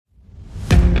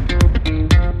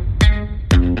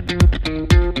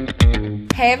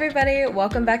Hey everybody,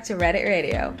 welcome back to Reddit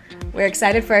Radio. We're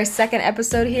excited for our second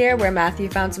episode here where Matthew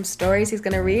found some stories he's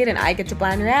going to read and I get to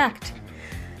blind react.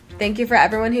 Thank you for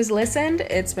everyone who's listened.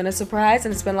 It's been a surprise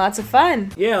and it's been lots of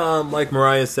fun. Yeah, like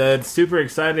Mariah said, super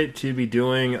excited to be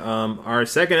doing our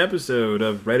second episode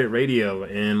of Reddit Radio.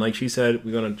 And like she said,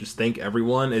 we're going to just thank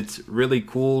everyone. It's really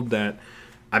cool that,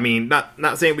 I mean,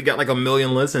 not saying we got like 1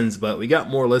 million listens, but we got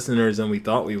more listeners than we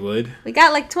thought we would. We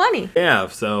got like 20. Yeah,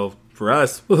 so for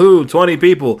us, woohoo, 20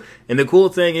 people. And the cool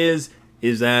thing is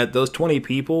that those 20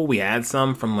 people, we had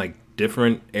some from like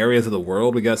different areas of the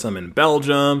world. We got some in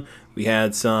Belgium. We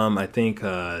had some, I think,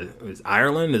 it was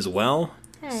Ireland as well.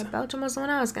 Hey, Belgium was the one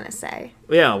I was going to say.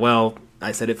 Yeah, well,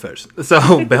 I said it first.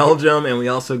 So Belgium, and we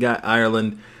also got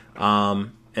Ireland. And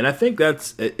I think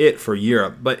that's it for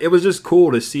Europe. But it was just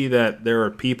cool to see that there are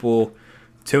people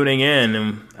tuning in.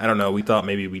 And I don't know, we thought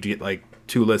maybe we'd get like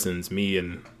 2 listens, me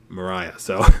and Mariah.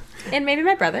 So and maybe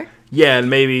my brother. Yeah, and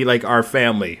maybe like our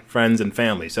family, friends and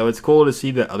family. So it's cool to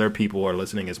see that other people are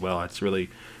listening as well. It's really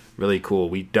cool.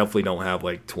 We definitely don't have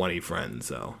like 20 friends,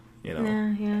 so, you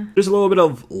know. Yeah. There's a little bit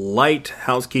of light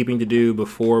housekeeping to do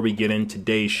before we get into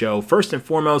today's show. First and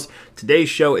foremost, today's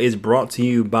show is brought to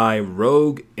you by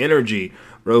Rogue Energy.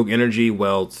 Rogue Energy,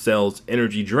 well, sells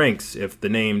energy drinks, if the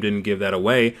name didn't give that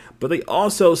away. But they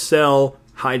also sell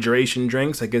hydration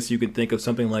drinks. I guess you could think of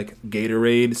something like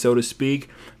Gatorade, so to speak.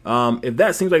 If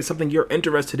that seems like something you're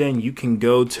interested in, you can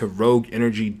go to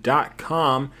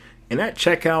rogueenergy.com, and at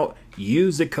checkout,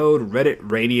 use the code Reddit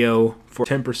Radio for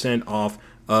 10% off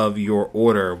of your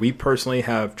order. We personally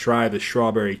have tried the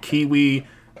strawberry kiwi.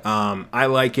 I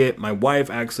like it. My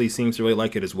wife actually seems to really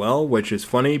like it as well, which is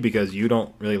funny because you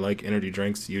don't really like energy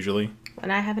drinks usually. When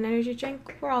I have an energy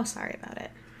drink, we're all sorry about it.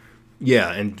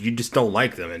 Yeah, and you just don't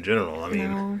like them in general. I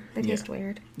mean, no, they taste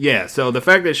weird. Yeah, so the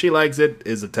fact that she likes it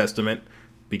is a testament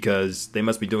because they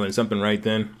must be doing something right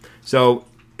then. So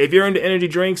if you're into energy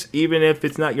drinks, even if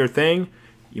it's not your thing,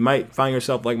 you might find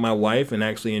yourself like my wife and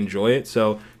actually enjoy it.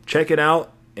 So check it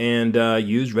out and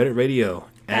use Reddit Radio.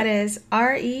 That is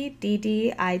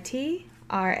REDDITRADIO.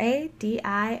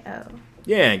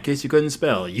 Yeah, in case you couldn't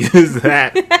spell, use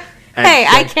that. Hey,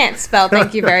 I can't spell,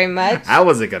 thank you very much. I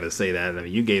wasn't going to say that. I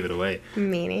mean, you gave it away.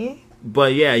 Meanie.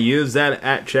 But yeah, use that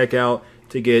at checkout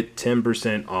to get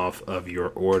 10% off of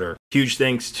your order. Huge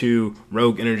thanks to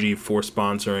Rogue Energy for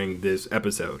sponsoring this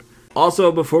episode.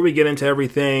 Also, before we get into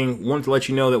everything, wanted to let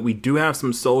you know that we do have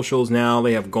some socials now.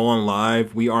 They have gone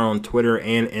live. We are on Twitter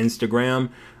and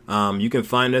Instagram. You can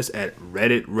find us at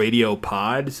Reddit Radio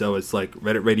Pod. So it's like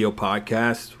Reddit Radio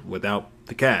Podcast without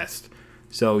the cast.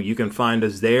 So you can find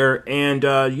us there. And,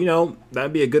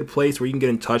 that'd be a good place where you can get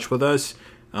in touch with us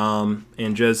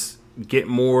and just get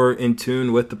more in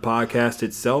tune with the podcast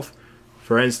itself.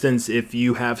 For instance, if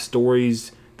you have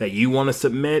stories that you want to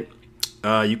submit,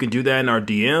 you can do that in our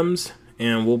DMs,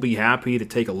 and we'll be happy to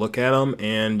take a look at them.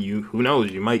 And who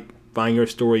knows, you might find your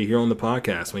story here on the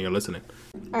podcast when you're listening.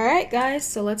 All right, guys,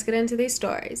 so let's get into these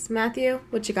stories. Matthew,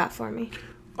 what you got for me?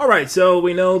 All right, so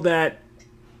we know that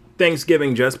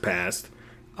Thanksgiving just passed,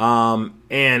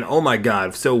 and oh my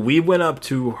God, so we went up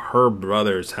to her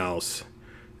brother's house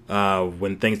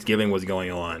when Thanksgiving was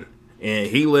going on, and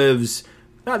he lives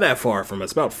not that far from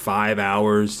us, about 5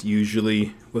 hours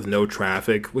usually with no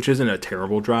traffic, which isn't a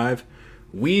terrible drive.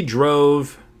 We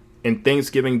drove in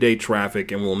Thanksgiving Day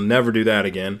traffic, and we'll never do that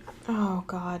again. Oh,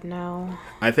 God, no.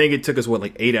 I think it took us,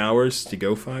 8 hours to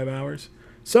go 5 hours?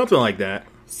 Something like that.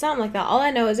 Something like that. All I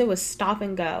know is it was stop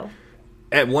and go.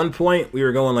 At one point, we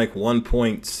were going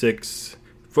 1.6...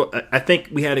 I think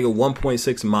we had to go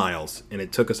 1.6 miles, and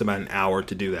it took us about an hour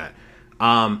to do that.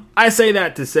 I say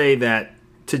that to say that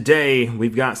today,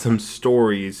 we've got some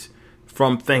stories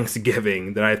from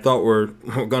Thanksgiving that I thought were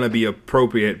going to be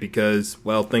appropriate because,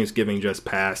 well, Thanksgiving just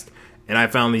passed, and I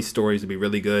found these stories to be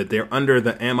really good. They're under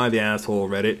the Am I the Asshole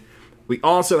Reddit. We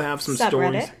also have some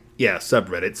stories... Yeah,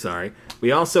 subreddit, sorry.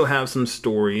 We also have some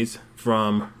stories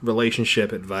from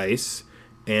Relationship Advice,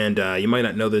 and you might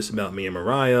not know this about me and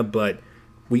Mariah, but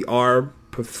we are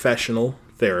professional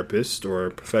therapists or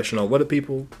professional... What do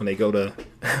people, when they go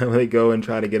and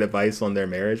try to get advice on their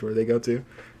marriage, where do they go to?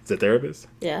 Is it therapist?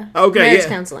 Yeah. Okay. Marriage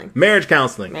counseling. Marriage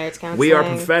counseling. Marriage counseling. We are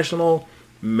professional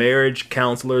marriage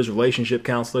counselors, relationship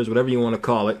counselors, whatever you want to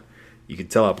call it. You can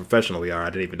tell how professional we are. I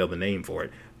didn't even know the name for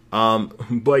it.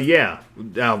 But yeah,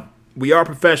 now we are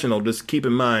professional. Just keep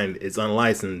in mind it's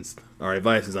unlicensed. Our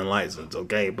advice is unlicensed,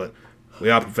 okay? But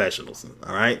we are professionals,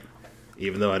 all right?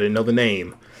 Even though I didn't know the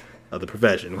name of the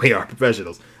profession, we are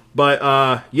professionals. But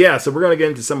yeah, so we're gonna get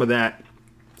into some of that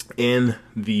in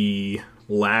the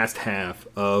last half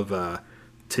of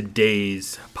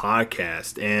today's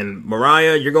podcast. And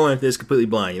Mariah, you're going into this completely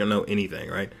blind. You don't know anything,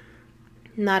 right?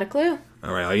 Not a clue.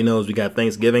 All right, all you know is we got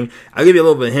Thanksgiving. I'll give you a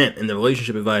little bit of a hint. In the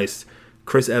relationship advice,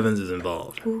 Chris Evans is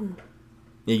involved. Ooh.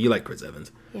 Yeah, you like Chris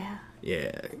Evans. Yeah.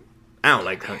 Yeah. I don't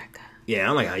like how... Yeah, I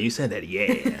don't like how you said that.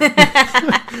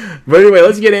 Yeah. But anyway,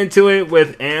 let's get into it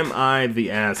with Am I the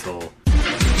Asshole?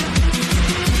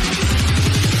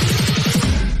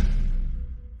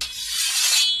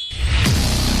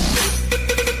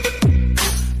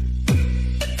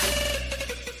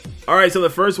 Alright, so the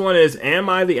first one is, am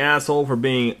I the asshole for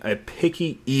being a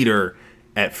picky eater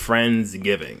at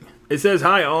Friendsgiving? It says,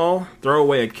 hi all,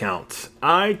 throwaway account.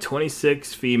 I,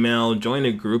 26, female, joined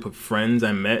a group of friends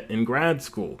I met in grad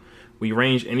school. We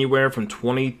range anywhere from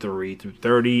 23 to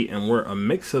 30 and we're a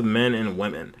mix of men and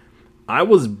women. I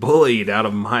was bullied out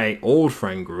of my old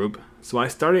friend group, so I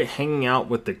started hanging out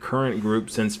with the current group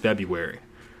since February.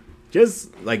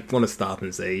 Just want to stop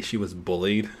and say she was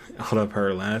bullied out of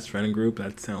her last friend group.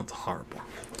 That sounds horrible.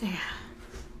 Yeah.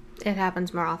 It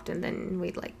happens more often than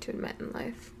we'd like to admit in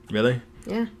life. Really?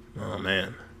 Yeah. Oh,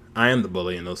 man. I am the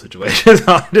bully in those situations.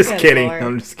 I'm just kidding. Lord.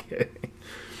 I'm just kidding.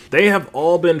 They have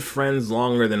all been friends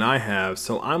longer than I have,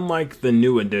 so I'm like the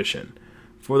new addition.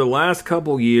 For the last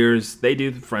couple years, they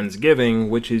do Friendsgiving,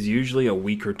 which is usually a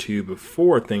week or two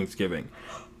before Thanksgiving.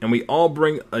 And we all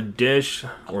bring a dish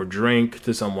or drink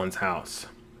to someone's house.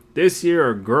 This year,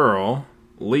 a girl,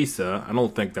 Lisa, I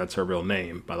don't think that's her real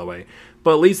name, by the way,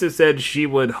 but Lisa said she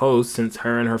would host since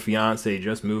her and her fiance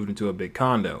just moved into a big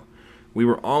condo. We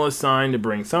were all assigned to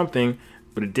bring something,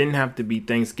 but it didn't have to be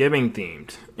Thanksgiving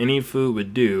themed. Any food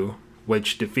would do,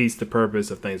 which defeats the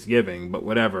purpose of Thanksgiving, but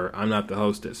whatever, I'm not the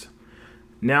hostess.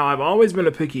 Now, I've always been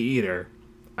a picky eater.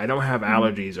 I don't have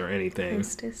allergies or anything.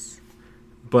 Hostess.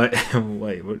 But,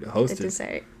 wait, what, hostess? The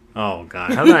dessert. Oh,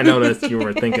 God. How did I notice you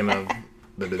were thinking of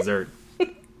the dessert?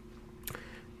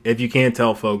 If you can't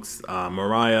tell, folks,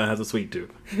 Mariah has a sweet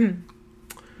tooth.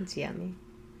 It's yummy.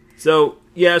 So,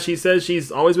 yeah, she says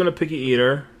she's always been a picky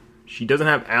eater. She doesn't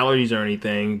have allergies or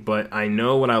anything, but I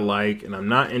know what I like, and I'm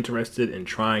not interested in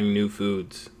trying new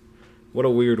foods. What a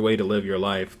weird way to live your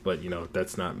life, but,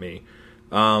 that's not me.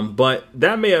 But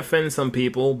that may offend some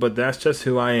people, but that's just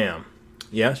who I am.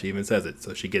 Yeah, she even says it,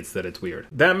 so she gets that it's weird.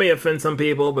 That may offend some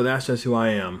people, but that's just who I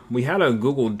am. We had a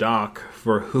Google Doc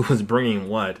for who was bringing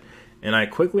what, and I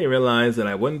quickly realized that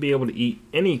I wouldn't be able to eat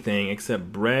anything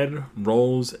except bread,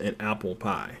 rolls, and apple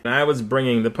pie. And I was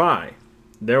bringing the pie.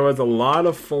 There was a lot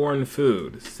of foreign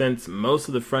food, since most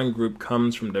of the friend group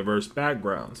comes from diverse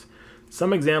backgrounds.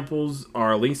 Some examples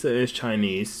are Lisa is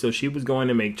Chinese, so she was going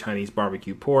to make Chinese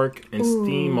barbecue pork and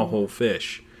steam a whole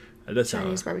fish.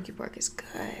 Chinese barbecue pork is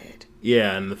good.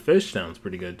 Yeah, and the fish sounds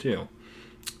pretty good too.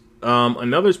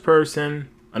 Another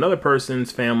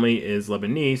person's family is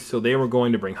Lebanese, so they were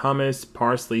going to bring hummus,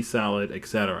 parsley salad,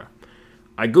 etc.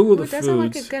 I googled the foods. Who doesn't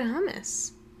like a good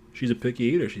hummus? She's a picky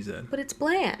eater, she said. But it's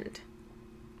bland,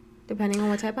 depending on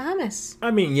what type of hummus. I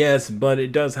mean, yes, but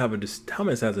it does have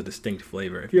hummus has a distinct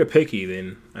flavor. If you're picky,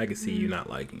 then I can see you not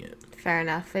liking it. Fair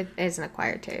enough. It is an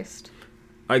acquired taste.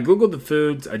 I googled the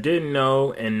foods I didn't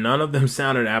know, and none of them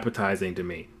sounded appetizing to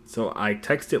me. So I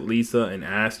texted Lisa and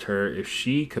asked her if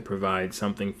she could provide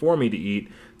something for me to eat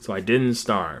so I didn't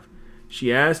starve.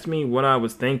 She asked me what I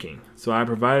was thinking, so I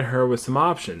provided her with some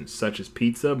options, such as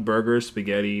pizza, burgers,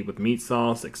 spaghetti with meat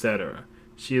sauce, etc.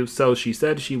 She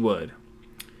said she would.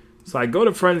 So I go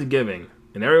to Friendsgiving,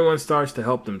 and everyone starts to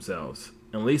help themselves,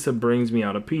 and Lisa brings me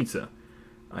out a pizza.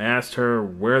 I asked her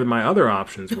where my other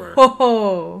options were,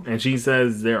 and she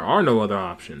says there are no other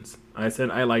options. I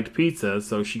said I liked pizza,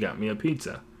 so she got me a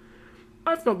pizza.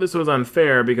 I felt this was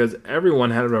unfair because everyone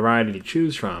had a variety to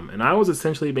choose from, and I was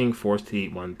essentially being forced to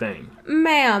eat one thing.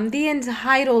 Ma'am, the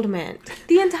entitlement.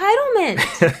 The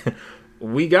entitlement!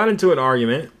 We got into an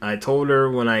argument. I told her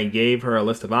when I gave her a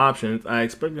list of options, I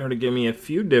expected her to give me a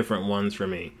few different ones for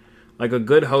me, like a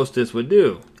good hostess would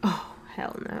do. Oh,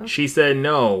 hell no. She said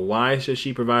no, why should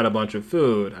she provide a bunch of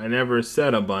food? I never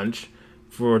said a bunch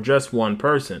for just one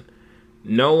person.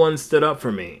 No one stood up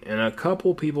for me, and a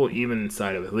couple people even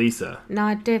sided with Lisa.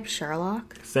 Not dip,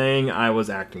 Sherlock. Saying I was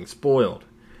acting spoiled.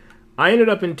 I ended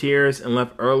up in tears and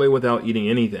left early without eating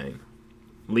anything.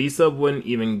 Lisa wouldn't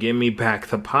even give me back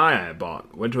the pie I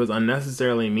bought, which was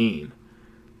unnecessarily mean.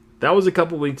 That was a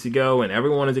couple weeks ago, and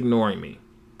everyone is ignoring me.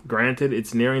 Granted,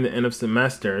 it's nearing the end of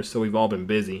semester, so we've all been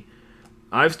busy.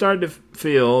 I've started to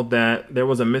feel that there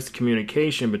was a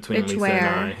miscommunication between Lisa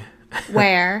and I.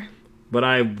 Where? But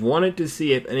I wanted to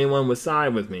see if anyone would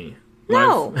side with me.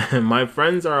 No. My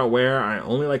friends are aware I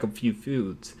only like a few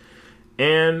foods.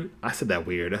 And I said that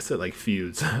weird. I said like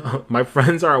feuds. My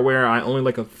friends are aware I only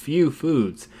like a few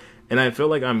foods, and I feel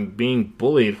like I'm being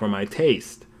bullied for my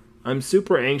taste. I'm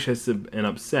super anxious and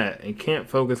upset and can't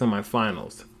focus on my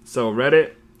finals. So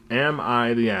Reddit, am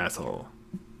I the asshole?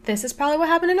 This is probably what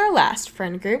happened in our last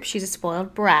friend group. She's a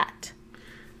spoiled brat.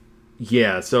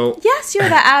 Yeah, so... Yes, you're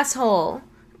the asshole.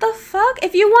 The fuck?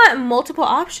 If you want multiple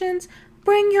options,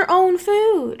 bring your own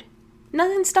food.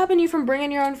 Nothing's stopping you from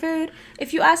bringing your own food.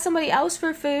 If you ask somebody else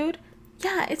for food,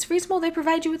 yeah, it's reasonable they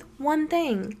provide you with one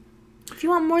thing. If you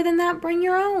want more than that, bring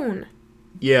your own.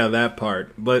 Yeah, that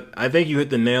part. But I think you hit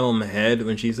the nail on the head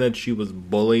when she said she was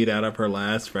bullied out of her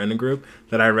last friend group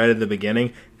that I read at the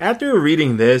beginning. After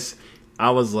reading this,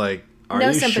 I was like, are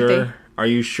you sure? Are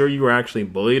you sure you were actually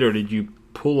bullied, or did you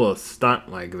pull a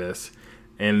stunt like this?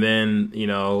 And then, you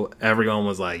know, everyone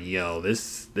was like, yo,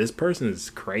 this person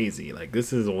is crazy. Like,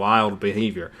 this is wild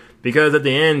behavior. Because at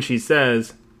the end, she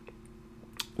says,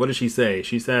 what did she say?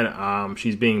 She said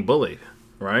she's being bullied,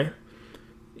 right?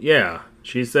 Yeah.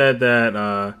 She said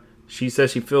that she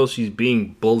says she feels she's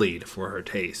being bullied for her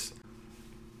taste.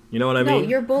 You know what I mean? No,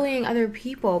 you're bullying other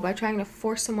people by trying to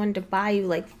force someone to buy you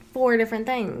like 4 different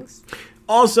things.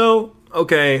 Also,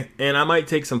 okay, and I might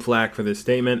take some flack for this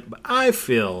statement, but I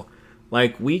feel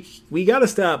like we got to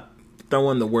stop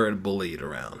throwing the word bullied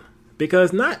around.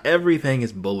 Because not everything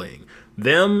is bullying.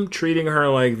 Them treating her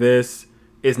like this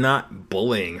is not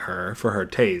bullying her for her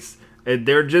taste.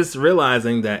 They're just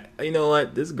realizing that, you know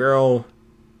what, this girl,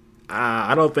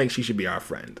 I don't think she should be our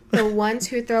friend. The ones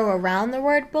who throw around the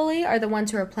word bully are the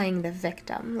ones who are playing the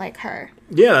victim, like her.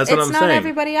 Yeah, that's what I'm saying. It's not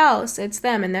everybody else, it's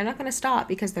them, and they're not going to stop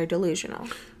because they're delusional.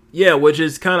 Yeah, which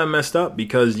is kind of messed up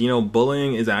because, you know,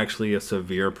 bullying is actually a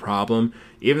severe problem.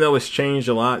 Even though it's changed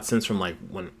a lot since from, like,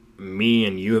 when me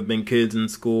and you have been kids in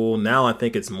school. Now I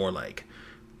think it's more like...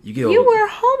 You were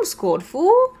homeschooled,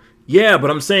 fool. Yeah,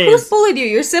 but I'm saying... Who's bullied you?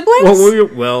 Your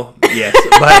siblings? Well, yes.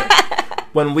 But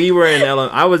when we were in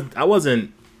I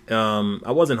wasn't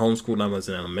homeschooled when I was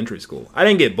in elementary school. I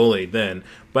didn't get bullied then.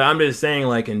 But I'm just saying,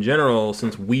 like, in general,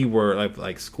 since we were,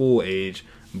 like school age,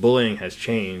 bullying has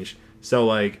changed. So,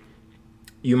 like,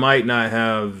 you might not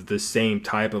have the same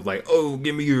type of, like, oh,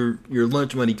 give me your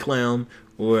lunch money, clown,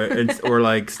 or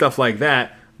like, stuff like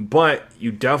that. But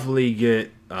you definitely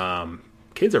get,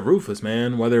 kids are ruthless,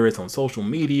 man, whether it's on social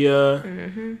media,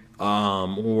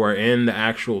 or in the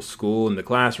actual school, in the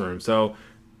classroom. So,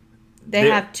 they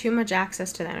have too much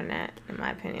access to the internet, in my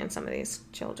opinion, some of these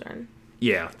children.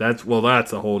 Yeah, that's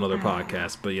a whole nother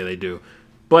podcast, but yeah, they do.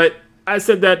 But I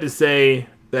said that to say...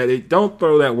 don't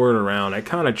throw that word around. It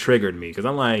kind of triggered me because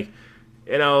I'm like,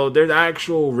 you know, there's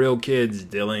actual real kids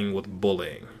dealing with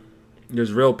bullying.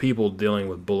 There's real people dealing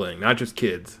with bullying, not just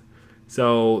kids.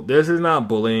 So this is not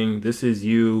bullying. This is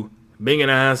you being an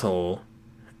asshole,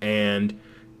 and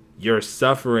you're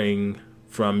suffering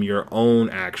from your own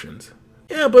actions.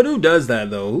 Yeah, but who does that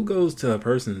though? Who goes to a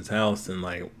person's house and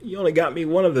like, you only got me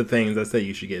one of the things I said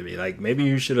you should give me? Like, maybe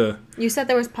you should have. You said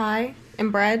there was pie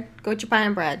and bread. Go get your pie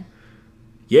and bread.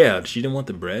 Yeah, she didn't want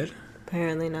the bread?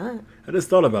 Apparently not. I just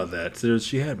thought about that. So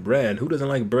she had bread. Who doesn't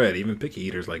like bread? Even picky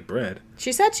eaters like bread.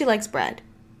 She said she likes bread.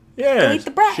 Yeah. Go eat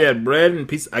the bread. She had bread and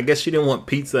pizza. I guess she didn't want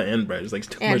pizza and bread. It's like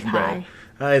too and much pie. Bread.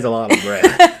 That is a lot of bread.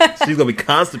 She's going to be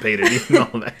constipated eating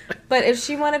all that. But if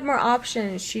she wanted more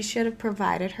options, she should have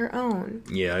provided her own.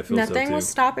 Yeah, I feel so too. Nothing was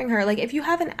stopping her. Like, if you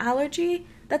have an allergy,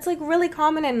 that's like really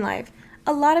common in life.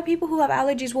 A lot of people who have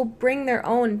allergies will bring their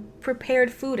own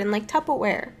prepared food in like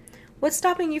Tupperware. What's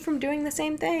stopping you from doing the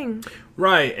same thing?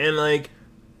 Right, and like,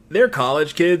 they're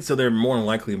college kids, so they're more than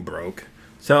likely broke.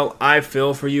 So I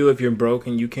feel for you if you're broke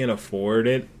and you can't afford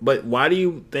it. But why do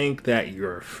you think that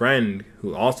your friend,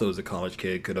 who also is a college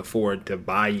kid, could afford to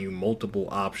buy you multiple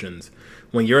options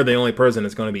when you're the only person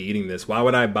that's going to be eating this? Why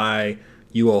would I buy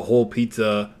you a whole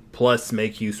pizza plus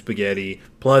make you spaghetti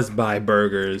plus buy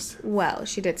burgers? Well,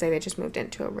 she did say they just moved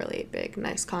into a really big,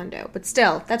 nice condo. But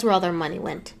still, that's where all their money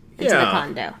went, into the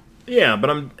condo. Yeah,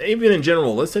 but even in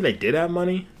general, let's say they did have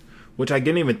money, which I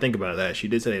didn't even think about that. She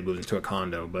did say they moved into a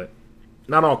condo, but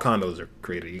not all condos are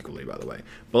created equally, by the way.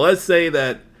 But let's say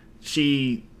that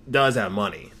she does have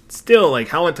money. Still, like,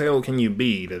 how entitled can you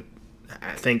be to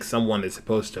think someone is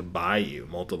supposed to buy you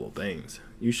multiple things?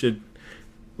 You should...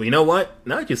 Well, you know what?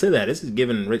 Now that you say that, this is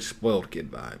giving rich, spoiled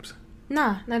kid vibes.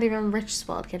 Nah, not even rich,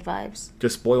 spoiled kid vibes.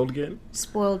 Just spoiled kid?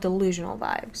 Spoiled, delusional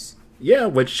vibes. Yeah,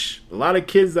 which a lot of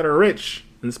kids that are rich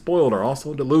and spoiled are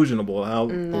also delusional how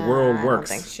the world works.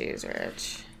 I don't think she's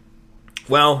rich.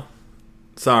 Well,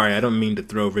 sorry, I don't mean to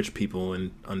throw rich people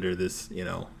in under this, you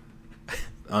know,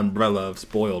 umbrella of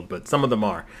spoiled, but some of them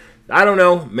are. I don't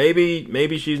know.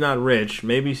 Maybe she's not rich.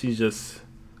 Maybe she's just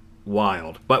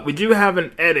wild. But we do have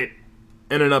an edit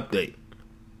and an update.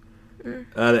 The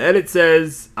edit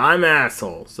says, I'm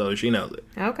asshole, so she knows it.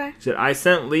 Okay. She said, I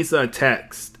sent Lisa a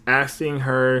text asking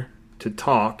her to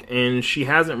talk, and she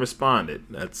hasn't responded.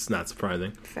 That's not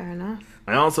surprising. Fair enough.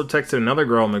 I also texted another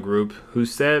girl in the group who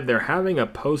said they're having a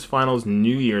post-finals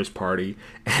New Year's party,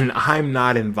 and I'm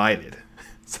not invited.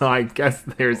 So I guess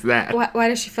there's that. Why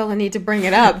does she feel the need to bring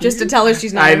it up? Just to tell her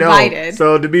she's not I know. invited.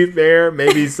 So to be fair,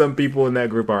 maybe some people in that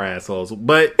group are assholes.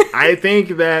 But I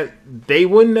think that they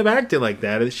wouldn't have acted like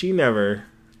that. She never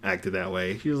acted that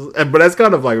way. But that's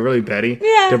kind of like really petty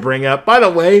to bring up. By the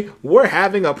way, we're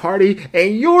having a party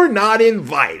and you're not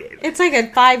invited. It's like a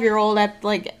 5-year-old at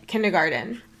like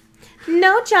kindergarten.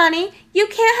 No, Johnny, you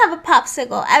can't have a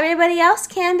popsicle. Everybody else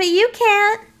can, but you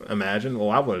can't. Imagine.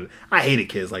 Well, I hated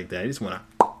kids like that. I just want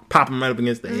to pop them right up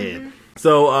against the head.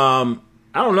 So, I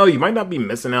don't know. You might not be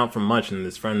missing out from much in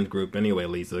this friend group anyway,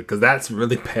 Lisa, because that's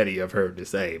really petty of her to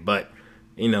say. But,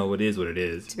 you know, it is what it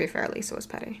is. To be fair, Lisa was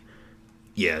petty.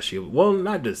 Yeah,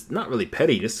 not really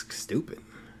petty, just stupid.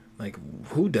 Like,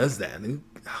 who does that?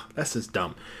 That's just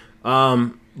dumb.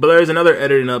 But there's another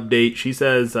editing update. She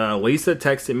says, Lisa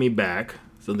texted me back.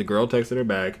 So the girl texted her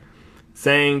back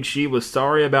saying she was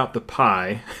sorry about the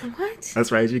pie. What?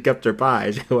 That's right. She kept her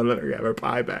pie. She wanted her to have her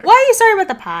pie back. Why are you sorry about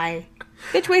the pie?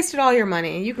 Bitch wasted all your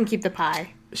money. You can keep the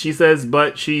pie. She says,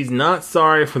 but she's not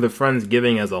sorry for the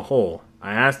Friendsgiving as a whole.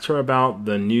 I asked her about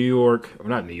the New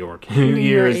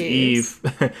Year's Eve.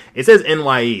 It says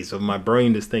NYE, so my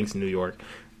brain just thinks New York.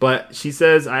 But she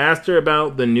says, I asked her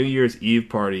about the New Year's Eve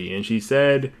party, and she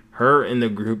said her and the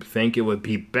group think it would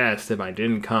be best if I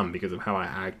didn't come because of how I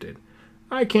acted.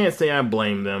 I can't say I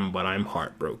blame them, but I'm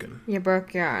heartbroken. You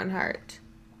broke your own heart.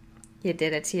 You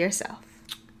did it to yourself.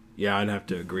 Yeah, I'd have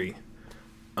to agree.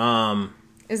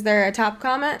 Is there a top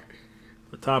comment?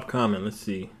 The top comment, let's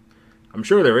see. I'm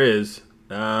sure there is.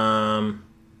 Yeah,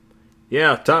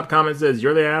 top comment says,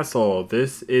 you're the asshole.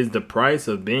 This is the price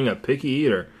of being a picky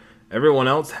eater. Everyone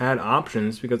else had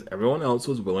options because everyone else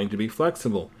was willing to be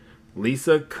flexible.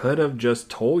 Lisa could have just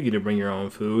told you to bring your own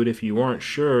food if you weren't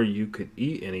sure you could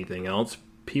eat anything else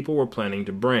people were planning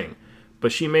to bring.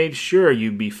 But she made sure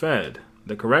you'd be fed.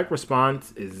 The correct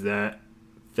response is the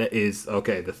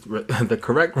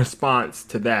correct response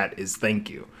to that is thank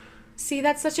you. See,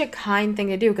 that's such a kind thing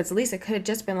to do because Lisa could have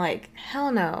just been like, hell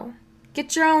no,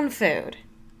 get your own food.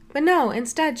 But no,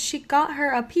 instead she got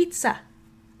her a pizza.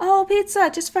 A whole pizza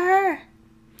just for her.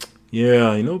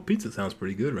 Yeah, you know, pizza sounds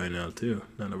pretty good right now, too.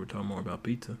 Now that we're talking more about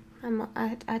pizza.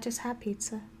 I just had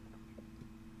pizza.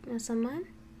 You want some mine?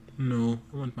 No,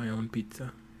 I want my own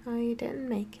pizza. Oh, you didn't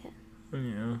make it.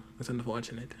 Yeah, it's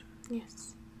unfortunate.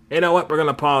 Yes. You know what? We're going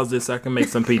to pause this so I can make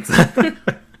some pizza.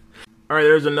 All right,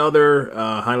 there's another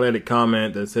highlighted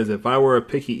comment that says, if I were a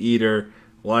picky eater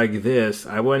like this,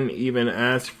 I wouldn't even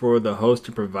ask for the host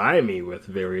to provide me with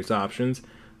various options.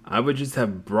 I would just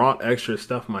have brought extra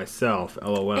stuff myself,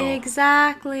 LOL.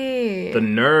 Exactly. The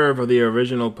nerve of the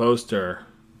original poster.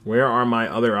 Where are my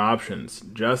other options?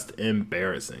 Just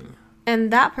embarrassing.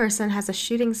 And that person has a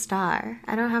shooting star.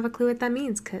 I don't have a clue what that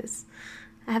means because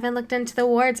I haven't looked into the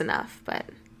awards enough, but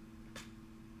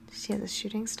she has a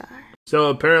shooting star. So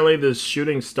apparently the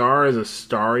shooting star is a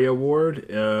Starry Award.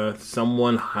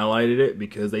 Someone highlighted it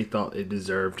because they thought it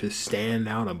deserved to stand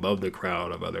out above the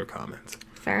crowd of other comments.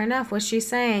 Fair enough. What she's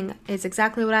saying is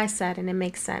exactly what I said, and it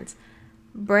makes sense.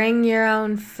 Bring your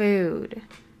own food.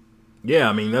 Yeah,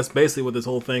 I mean, that's basically what this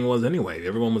whole thing was anyway.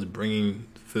 Everyone was bringing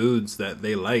foods that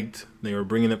they liked. They were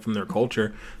bringing it from their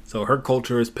culture. So her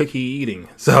culture is picky eating.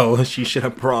 So she should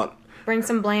have brought... Bring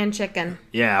some bland chicken.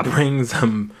 Yeah, bring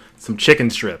some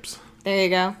chicken strips. There you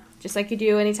go. Just like you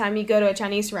do anytime you go to a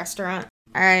Chinese restaurant.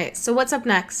 All right, so what's up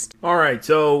next? All right,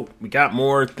 so we got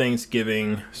more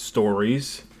Thanksgiving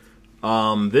stories.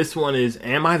 This one is,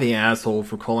 am I the asshole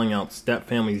for calling out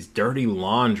stepfamily's dirty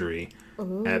laundry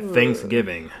at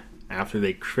Thanksgiving after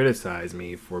they criticize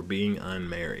me for being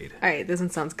unmarried? All right, this one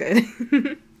sounds good.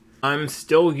 I'm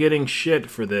still getting shit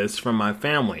for this from my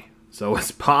family, so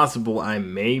it's possible I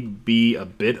may be a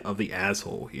bit of the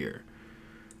asshole here.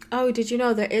 Oh, did you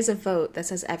know there is a vote that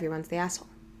says everyone's the asshole?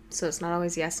 So it's not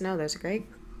always yes, no, there's a great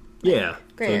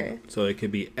area. So it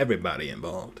could be everybody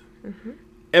involved. Mm-hmm.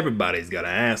 Everybody's got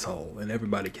an asshole, and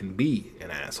everybody can be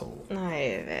an asshole.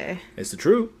 It's the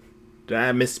truth. Did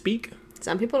I misspeak?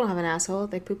 Some people don't have an asshole.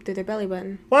 They poop through their belly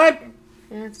button. What?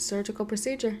 Yeah, it's a surgical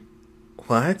procedure.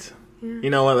 What? Yeah. You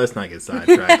know what? Let's not get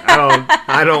sidetracked.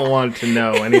 I don't want to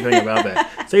know anything about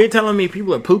that. So you're telling me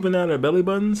people are pooping out their belly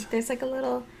buttons? There's like a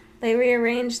little... They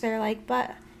rearrange their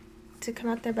butt to come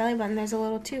out their belly button. There's a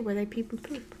little tube where they peep and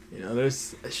poop. You know,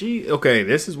 this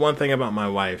is one thing about my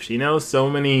wife. She knows so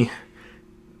many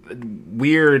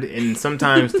weird and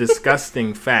sometimes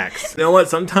disgusting facts. You know what?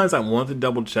 Sometimes I want to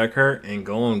double check her and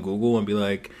go on Google and be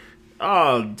like,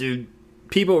 oh, dude,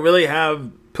 people really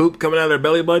have poop coming out of their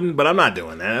belly button? But I'm not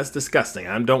doing that. That's disgusting.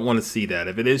 I don't want to see that.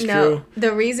 If it is true.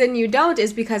 The reason you don't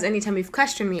is because anytime you've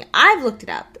questioned me, I've looked it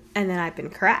up and then I've been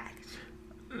correct.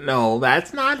 No,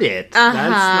 that's not it.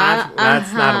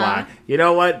 That's not why. You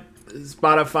know what?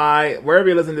 Spotify, wherever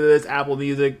you listen to this, Apple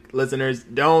Music listeners,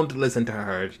 don't listen to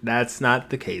her. That's not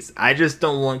the case. I just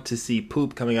don't want to see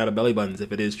poop coming out of belly buttons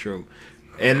if it is true.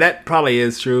 And that probably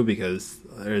is true because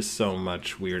there's so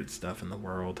much weird stuff in the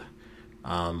world.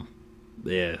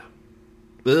 Yeah.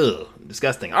 Ugh,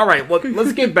 disgusting. All right, well,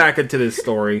 let's get back into this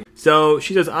story. So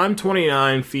she says, I'm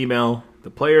 29, female. The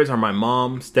players are my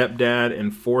mom, stepdad,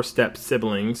 and 4 step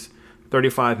siblings.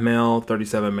 35 male,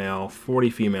 37 male, 40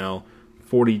 female,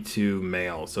 42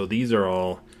 male. So these are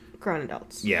all grown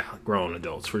adults. Yeah, grown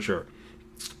adults for sure.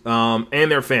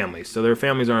 And their families. So their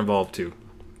families are involved too.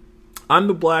 I'm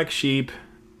the black sheep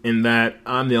in that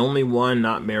I'm the only one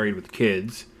not married with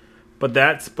kids. But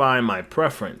that's by my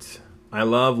preference. I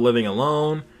love living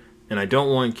alone, and I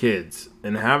don't want kids.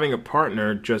 And having a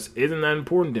partner just isn't that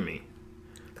important to me.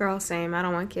 Girl, same. I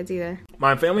don't want kids either.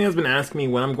 My family has been asking me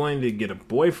when I'm going to get a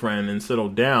boyfriend and settle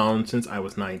down since I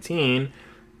was 19,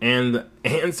 and the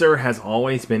answer has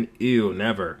always been, ew,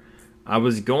 never. I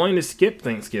was going to skip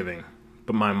Thanksgiving,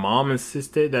 but my mom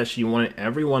insisted that she wanted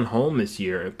everyone home this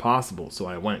year if possible, so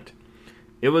I went.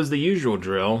 It was the usual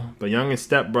drill. The youngest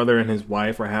stepbrother and his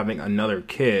wife are having another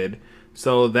kid,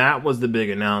 so that was the big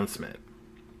announcement.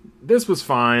 This was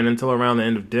fine until around the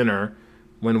end of dinner,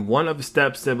 when one of the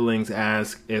step-siblings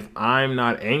asked if I'm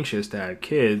not anxious to have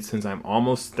kids since I'm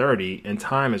almost 30 and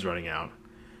time is running out.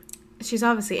 She's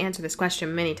obviously answered this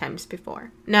question many times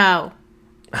before. No.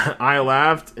 I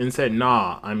laughed and said,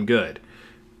 nah, I'm good.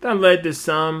 That led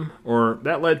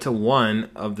to one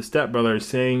of the stepbrothers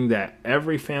saying that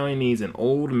every family needs an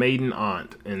old maiden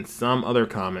aunt and some other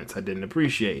comments I didn't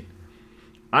appreciate.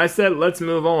 I said, let's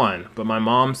move on, but my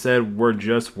mom said, we're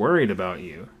just worried about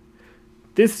you.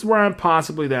 This is where I'm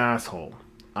possibly the asshole.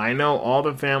 I know all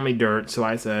the family dirt, so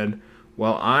I said,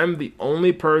 well, I'm the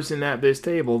only person at this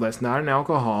table that's not an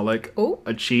alcoholic,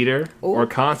 a cheater, or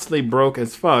constantly broke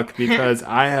as fuck because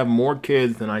I have more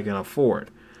kids than I can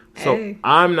afford. So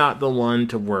I'm not the one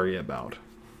to worry about.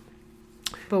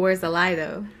 But where's the lie,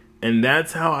 though? And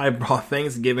that's how I brought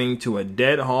Thanksgiving to a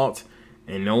dead halt,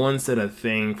 and no one said a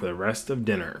thing for the rest of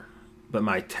dinner. But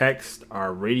my texts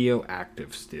are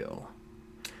radioactive still.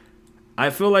 I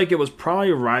feel like it was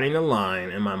probably riding the line,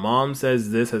 and my mom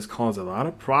says this has caused a lot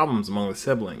of problems among the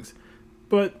siblings.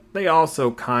 But they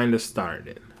also kind of started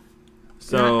it.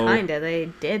 So, not kinda,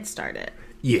 they did start it.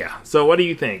 Yeah. So what do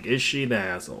you think? Is she the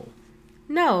asshole?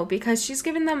 No, because she's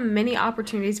given them many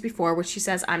opportunities before where she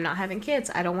says, I'm not having kids.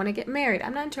 I don't want to get married.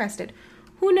 I'm not interested.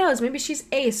 Who knows? Maybe she's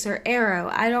Ace or Arrow.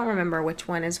 I don't remember which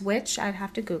one is which. I'd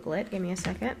have to Google it. Give me a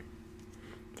second.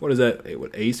 What is that?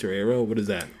 What, Ace or Arrow? What is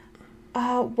that?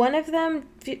 One of them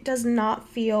does not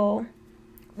feel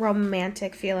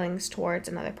romantic feelings towards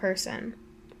another person.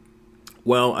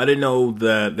 Well, I didn't know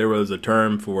that there was a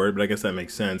term for it, but I guess that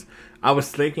makes sense. I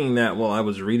was thinking that while I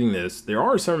was reading this, there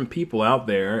are certain people out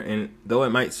there, and though it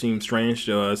might seem strange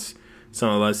to us, some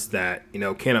of us that,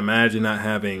 can't imagine not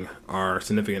having our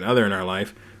significant other in our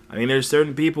life, I mean, there's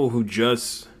certain people who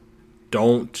just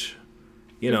don't,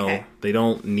 they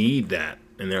don't need that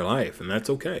in their life, and that's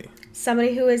okay.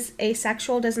 Somebody who is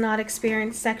asexual does not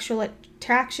experience sexual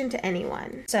attraction to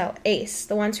anyone. So, Ace,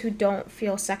 the ones who don't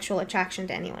feel sexual attraction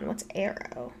to anyone. What's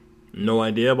Arrow? No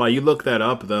idea. While you look that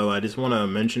up, though, I just want to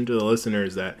mention to the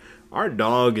listeners that our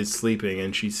dog is sleeping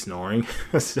and she's snoring.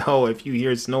 So, if you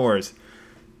hear snores,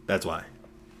 that's why.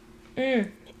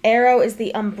 Arrow is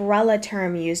the umbrella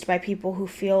term used by people who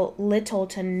feel little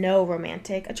to no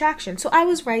romantic attraction. So, I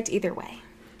was right either way.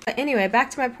 But anyway, back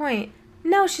to my point.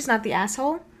 No, she's not the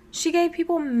asshole. She gave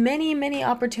people many, many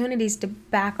opportunities to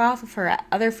back off of her at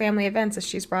other family events as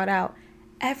she's brought out.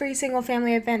 Every single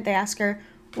family event, they ask her,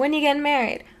 when you getting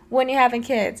married? When you having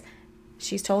kids?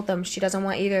 She's told them she doesn't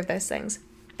want either of those things.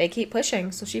 They keep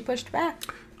pushing, so she pushed back.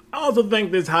 I also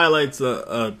think this highlights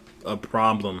a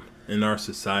problem in our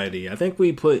society. I think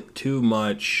we put too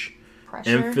much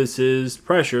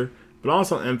pressure, but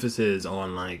also emphasis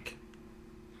on,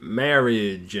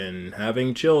 marriage and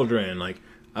having children,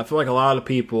 I feel like a lot of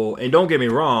people, and don't get me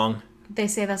wrong, they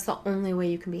say that's the only way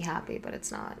you can be happy, but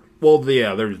it's not. Well,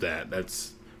 yeah, there's that.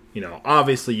 That's,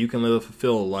 obviously you can live a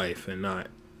fulfilled life and not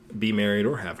be married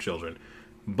or have children.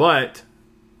 But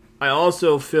I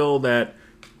also feel that,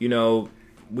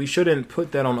 we shouldn't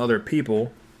put that on other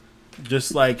people.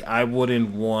 Just like I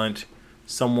wouldn't want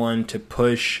someone to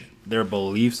push their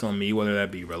beliefs on me, whether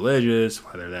that be religious,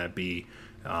 whether that be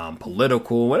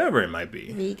political, whatever it might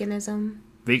be. Veganism.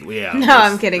 Yeah. No,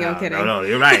 I'm kidding. I'm kidding. No,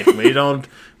 you're right.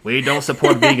 We don't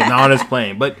support vegan. No, I'm just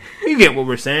playing. But you get what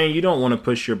we're saying. You don't want to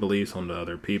push your beliefs onto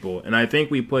other people. And I think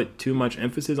we put too much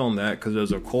emphasis on that because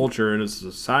as a culture and as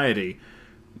a society,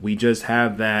 we just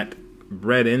have that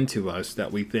bred into us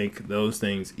that we think those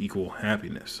things equal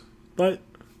happiness. But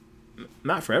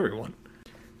not for everyone.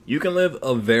 You can live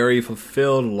a very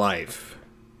fulfilled life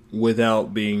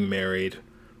without being married,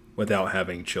 without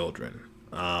having children.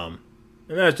 And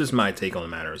that's just my take on the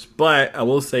matters. But I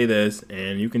will say this,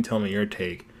 and you can tell me your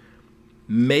take.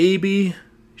 Maybe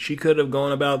she could have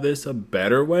gone about this a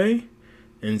better way.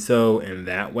 And so in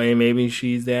that way, maybe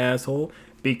she's the asshole.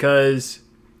 Because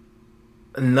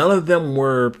none of them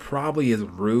were probably as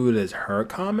rude as her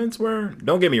comments were.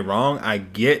 Don't get me wrong. I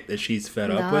get that she's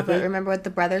fed up with it. Remember what the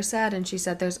brother said? And she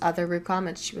said there's other rude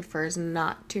comments she prefers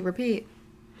not to repeat.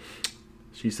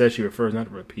 She said she prefers not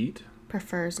to repeat?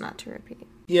 Prefers not to repeat.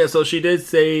 Yeah, so she did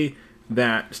say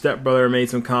that stepbrother made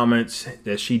some comments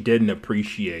that she didn't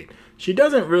appreciate. She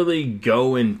doesn't really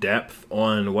go in depth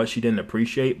on what she didn't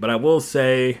appreciate, but I will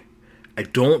say I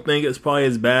don't think it's probably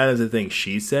as bad as the thing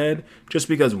she said, just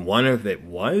because one of it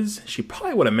was, she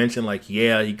probably would have mentioned like,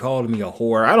 yeah, he called me a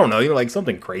whore. I don't know, like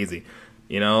something crazy,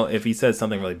 if he said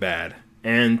something really bad.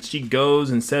 And she goes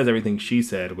and says everything she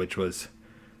said, which was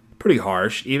pretty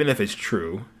harsh, even if it's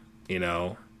true,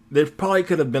 There probably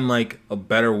could have been like a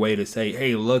better way to say,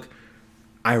 hey, look,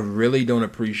 I really don't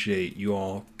appreciate you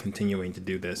all continuing to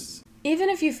do this. Even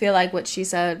if you feel like what she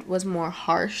said was more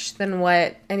harsh than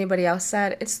what anybody else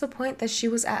said, it's the point that she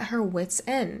was at her wit's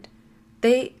end.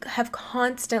 They have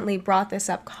constantly brought this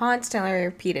up, constantly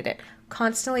repeated it,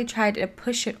 constantly tried to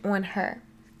push it on her.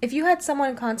 If you had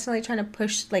someone constantly trying to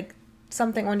push like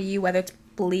something onto you, whether it's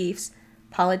beliefs,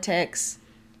 politics,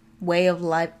 way of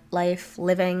life,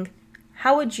 living,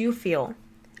 how would you feel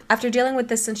after dealing with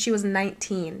this since she was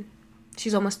 19?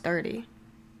 She's almost 30.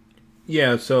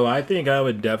 Yeah, so I think I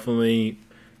would definitely...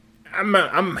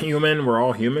 I'm human. We're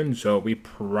all human, so I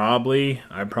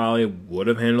probably would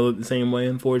have handled it the same way,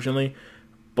 unfortunately.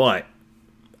 But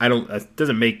that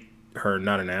doesn't make her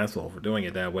not an asshole for doing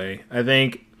it that way. I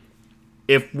think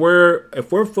if we're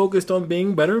focused on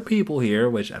being better people here,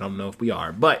 which I don't know if we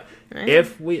are, but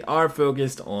if we are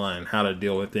focused on how to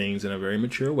deal with things in a very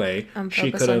mature way, I'm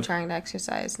focused on trying to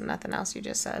exercise. Nothing else you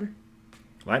just said.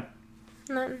 What?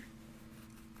 Nothing.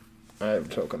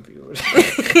 I'm so confused.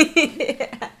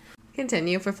 Yeah.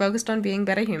 Continue. If we're focused on being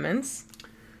better humans.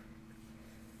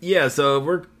 Yeah,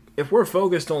 so if we're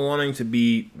focused on wanting to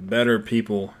be better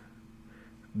people,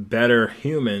 better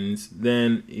humans,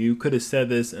 then you could have said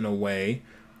this in a way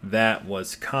that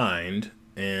was kind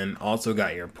and also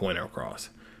got your point across.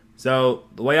 So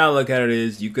the way I look at it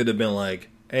is you could have been like,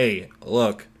 hey,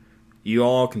 look, you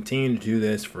all continue to do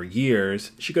this for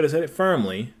years. She could have said it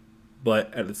firmly,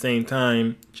 but at the same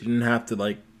time, she didn't have to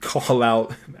like call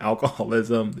out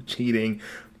alcoholism, the cheating,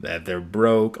 that they're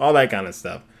broke, all that kind of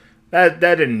stuff. That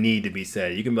didn't need to be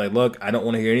said. You can be like, look, I don't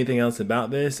want to hear anything else about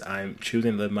this. I'm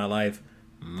choosing to live my life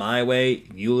my way.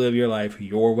 You live your life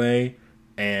your way.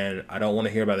 And I don't want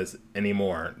to hear about this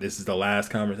anymore. This is the last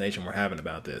conversation we're having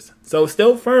about this. So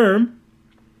still firm.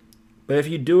 But if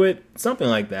you do it, something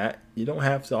like that, you don't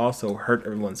have to also hurt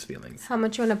everyone's feelings. How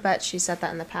much you want to bet she said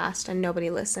that in the past and nobody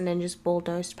listened and just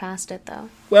bulldozed past it, though?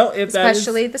 Well,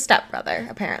 especially the stepbrother,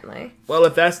 apparently. Well,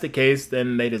 if that's the case,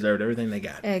 then they deserved everything they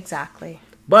got. Exactly.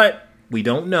 But we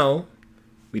don't know.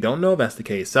 We don't know if that's the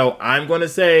case. So I'm going to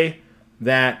say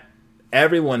that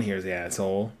everyone here is the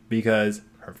asshole because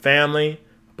her family,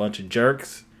 a bunch of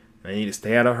jerks. They need to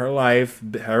stay out of her life,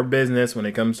 her business when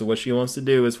it comes to what she wants to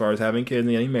do as far as having kids and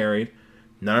getting married.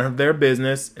 None of their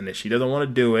business, and if she doesn't want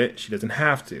to do it, she doesn't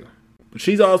have to. But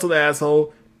she's also the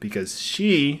asshole because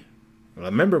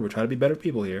remember, we're trying to be better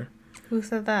people here. Who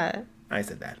said that? I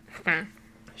said that.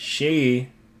 She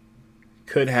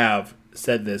could have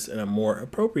said this in a more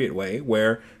appropriate way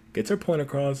where gets her point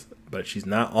across, but she's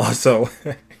not also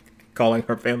calling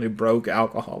her family broke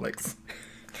alcoholics.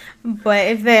 But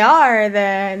if they are,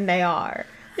 then they are.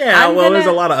 Yeah, there's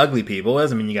a lot of ugly people. It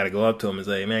doesn't mean you got to go up to them and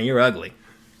say, man, you're ugly.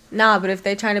 Nah, but if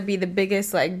they're trying to be the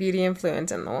biggest, beauty influence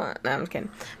in the world. No, I'm kidding.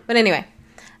 But anyway,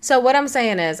 so what I'm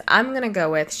saying is, I'm going to go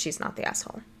with she's not the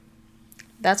asshole.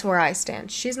 That's where I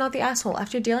stand. She's not the asshole.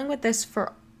 After dealing with this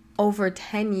for over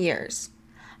 10 years,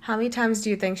 how many times do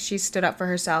you think she stood up for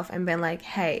herself and been like,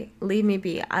 hey, leave me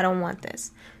be. I don't want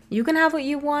this. You can have what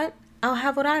you want. I'll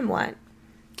have what I want.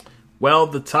 Well,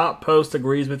 the top post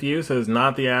agrees with you, says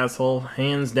not the asshole.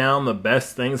 Hands down the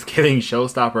best Thanksgiving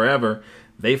showstopper ever.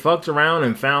 They fucked around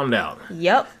and found out.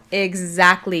 Yep,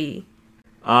 exactly.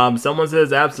 Someone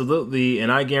says absolutely,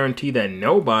 and I guarantee that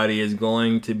nobody is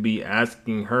going to be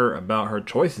asking her about her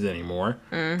choices anymore.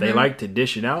 They like to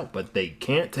dish it out, but they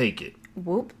can't take it.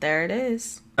 Whoop, there it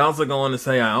is. I also go on to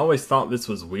say, I always thought this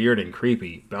was weird and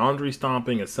creepy. Boundary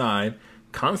stomping aside,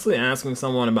 constantly asking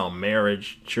someone about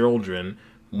marriage, children,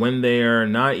 when they are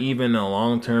not even in a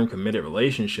long-term committed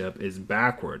relationship is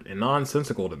backward and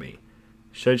nonsensical to me.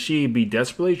 Should she be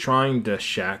desperately trying to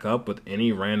shack up with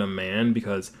any random man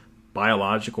because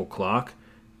biological clock?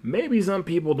 Maybe some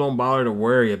people don't bother to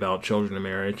worry about children and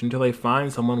marriage until they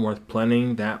find someone worth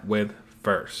planning that with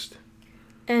first.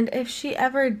 And if she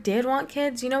ever did want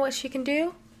kids, you know what she can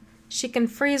do? She can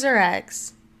freeze her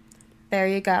eggs. There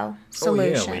you go.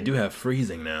 Solution. Oh yeah, we do have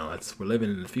freezing now. We're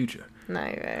living in the future.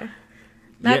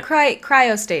 Not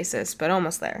cryostasis, but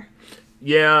almost there.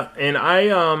 Yeah, and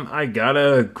I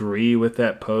gotta agree with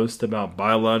that post about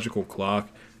biological clock.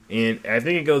 And I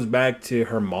think it goes back to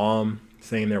her mom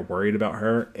saying they're worried about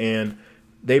her. And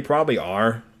they probably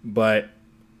are. But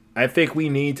I think we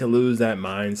need to lose that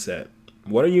mindset.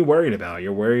 What are you worried about?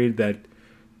 You're worried that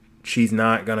she's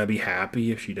not going to be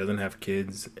happy if she doesn't have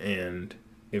kids and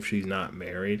if she's not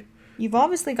married. You've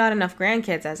obviously got enough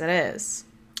grandkids as it is.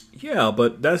 Yeah,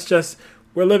 but that's just...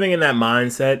 We're living in that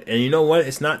and you know what?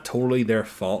 It's not totally their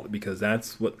fault because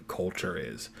that's what culture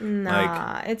is.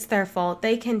 Nah, it's their fault.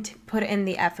 They can put in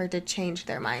the effort to change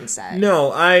their mindset.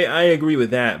 No, I agree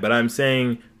with that, but I'm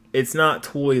saying it's not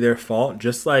totally their fault.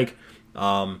 Just like,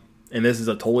 and this is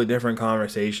a totally different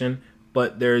conversation,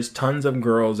 but there's tons of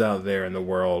girls out there in the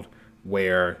world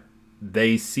where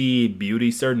they see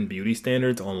certain beauty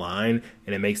standards online,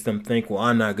 and it makes them think, well,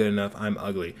 I'm not good enough, I'm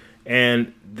ugly.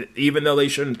 And even though they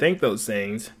shouldn't think those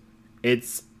things,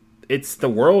 it's the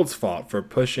world's fault for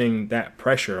pushing that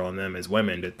pressure on them as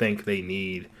women to think they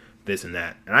need this and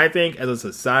that. And I think as a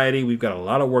society, we've got a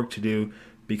lot of work to do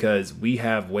because we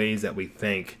have ways that we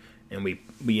think and we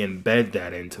embed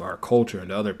that into our culture and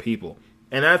to other people.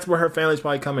 And that's where her family's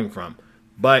probably coming from.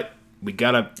 But we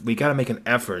gotta make an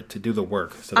effort to do the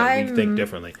work so that we think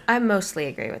differently. I mostly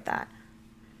agree with that.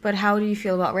 But how do you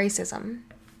feel about racism?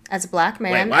 As a black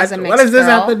man, as a mixed girl. What does this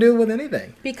have to do with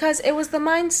anything? Because it was the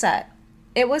mindset.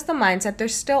 It was the mindset.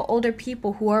 There's still older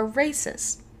people who are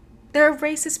racist. They're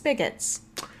racist bigots.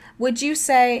 Would you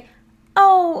say,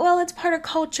 oh, well, it's part of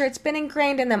culture. It's been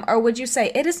ingrained in them. Or would you say,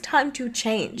 it is time to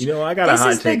change? You know, I got a hot take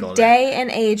on that. This is the day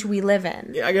and age we live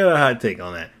in. Yeah, I got a hot take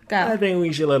on that. Go. I think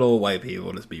we should let old white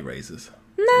people just be racist.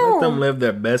 No. Let them live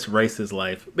their best racist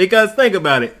life. Because think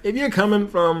about it. If you're coming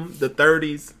from the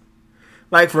 30s,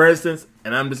 like for instance,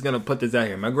 and I'm just going to put this out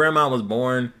here. My grandma was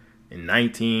born in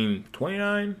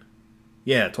 1929.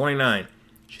 Yeah, 29.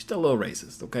 She's still a little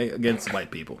racist, okay, against white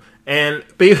people. And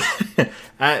people,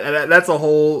 that's a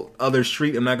whole other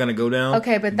street I'm not going to go down.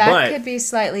 Okay, but that could be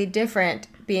slightly different,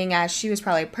 being as she was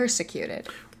probably persecuted.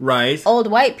 Right. Old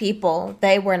white people,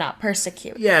 they were not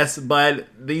persecuted. Yes, but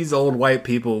these old white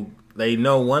people, they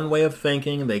know one way of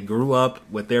thinking. They grew up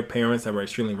with their parents that were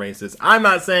extremely racist. I'm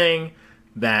not saying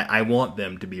that I want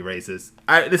them to be racist.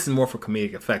 This is more for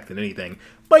comedic effect than anything.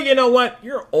 But you know what?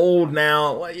 You're old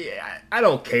now. I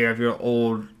don't care if you're an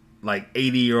old, like,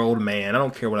 80-year-old man. I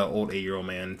don't care what an old 8-year-old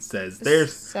man says.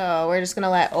 So we're just going to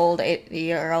let old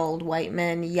 80-year-old white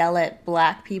men yell at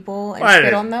black people and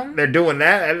spit on them? They're doing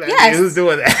that? Yes. Who's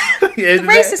doing that? The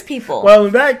racist people. Well,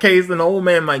 in that case, an old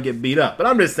man might get beat up. But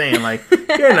I'm just saying, like,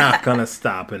 you're not going to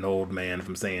stop an old man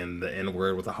from saying the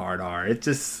N-word with a hard R.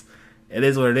 It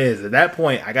is what it is. At that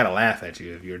point, I gotta laugh at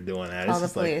you if you're doing that. Call the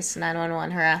police,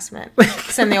 911 harassment.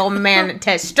 Send the old man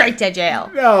straight to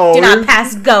jail. No. Do not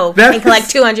pass go and collect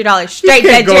 $200 straight to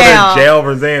jail. Go to jail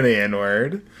for saying the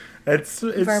N-word. It's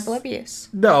verbal abuse.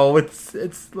 No,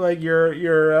 it's like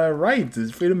your rights.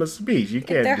 It's freedom of speech. You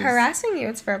can't. If they're harassing you,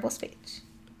 it's verbal speech.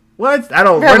 What? I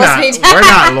don't. We're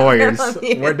not lawyers.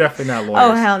 We're definitely not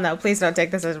lawyers. Oh hell no! Please don't take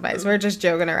this as advice. We're just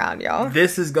joking around, y'all.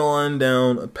 This is going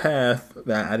down a path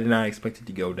that I did not expect it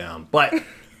to go down. But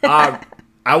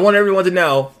I want everyone to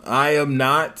know I am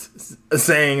not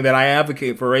saying that I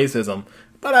advocate for racism.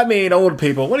 But I mean, old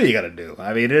people. What are you gonna do?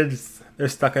 I mean, they're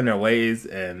stuck in their ways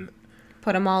and.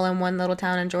 Put them all in one little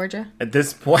town in Georgia. At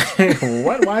this point,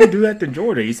 why do that to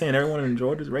Georgia? Are you saying everyone in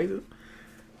Georgia is racist?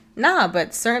 Nah,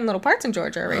 but certain little parts in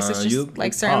Georgia are racist. Just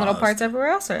like certain little parts everywhere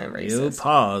else are racist. You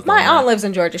paused. My aunt lives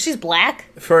in Georgia. She's black.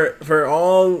 For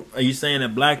all, are you saying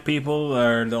that black people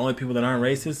are the only people that aren't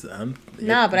racist?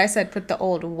 No, but I said put the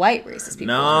old white racist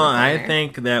people. No, I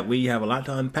think that we have a lot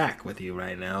to unpack with you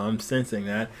right now. I'm sensing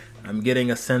that. I'm getting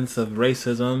a sense of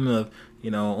racism, of,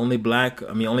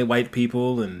 only white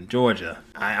people in Georgia.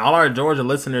 All our Georgia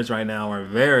listeners right now are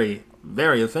very,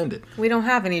 very offended. We don't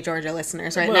have any Georgia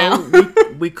listeners now.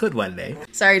 we could one day.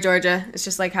 Sorry, Georgia. It's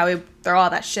just like how we throw all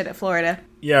that shit at Florida.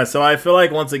 Yeah, so I feel like,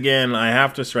 once again, I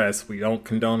have to stress, we don't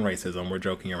condone racism. We're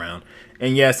joking around.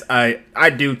 And yes, I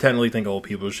do technically think old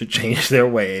people should change their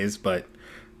ways, but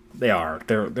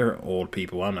they're old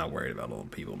people. I'm not worried about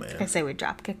old people, man. I say we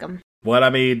drop kick them. What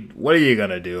are you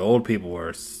gonna do? Old people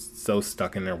are so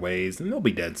stuck in their ways, and they'll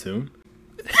be dead soon.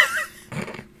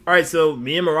 Alright, so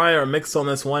me and Mariah are mixed on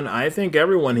this one. I think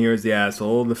everyone here is the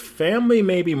asshole. The family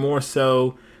maybe more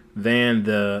so than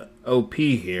the OP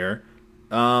here.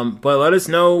 But let us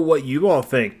know what you all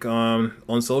think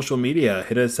on social media.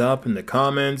 Hit us up in the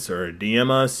comments or DM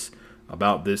us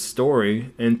about this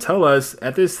story. And tell us,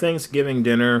 at this Thanksgiving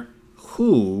dinner,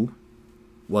 who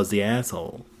was the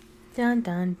asshole? Dun,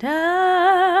 dun,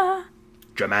 dun.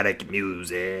 Dramatic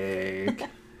music.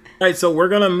 Alright, so we're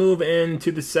going to move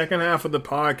into the second half of the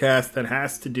podcast that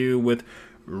has to do with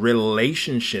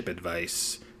relationship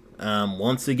advice.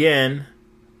 Once again,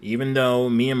 even though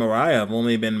me and Mariah have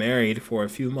only been married for a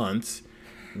few months,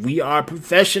 we are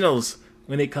professionals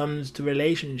when it comes to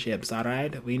relationships,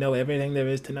 alright? We know everything there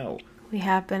is to know. We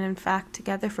have been, in fact,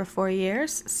 together for 4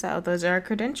 years, so those are our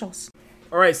credentials.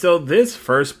 Alright, so this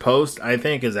first post, I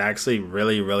think, is actually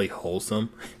really, really wholesome.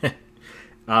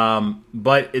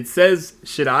 But it says,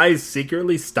 should I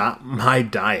secretly stop my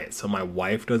diet so my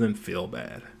wife doesn't feel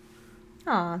bad?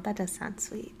 Aw, that does sound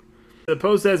sweet. The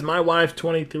post says, my wife,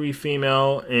 23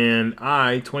 female, and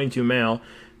I, 22 male,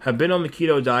 have been on the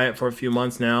keto diet for a few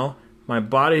months now. My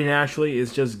body naturally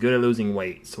is just good at losing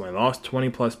weight, so I lost 20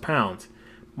 plus pounds.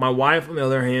 My wife, on the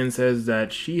other hand, says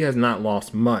that she has not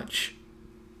lost much.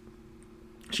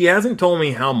 She hasn't told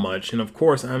me how much, and of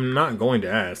course I'm not going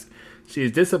to ask. She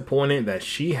is disappointed that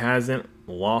she hasn't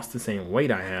lost the same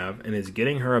weight I have and is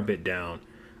getting her a bit down.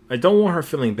 I don't want her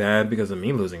feeling bad because of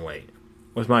me losing weight.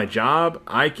 With my job,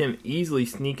 I can easily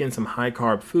sneak in some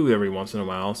high-carb food every once in a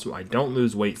while so I don't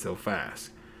lose weight so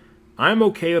fast. I'm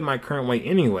okay with my current weight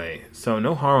anyway, so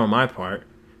no harm on my part.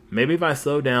 Maybe if I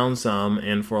slow down some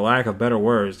and, for lack of better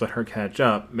words, let her catch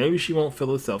up, maybe she won't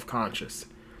feel as self-conscious.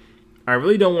 I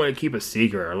really don't want to keep a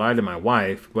secret or lie to my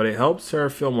wife, but it helps her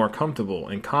feel more comfortable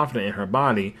and confident in her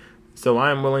body, so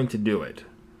I am willing to do it.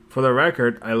 For the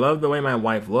record, I love the way my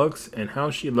wife looks and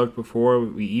how she looked before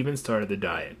we even started the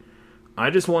diet. I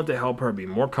just want to help her be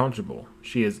more comfortable.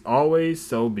 She is always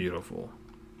so beautiful.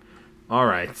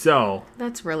 Alright, so...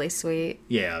 That's really sweet.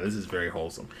 Yeah, this is very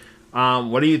wholesome.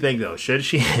 What do you think, though? Should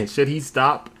he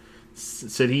stop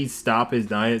his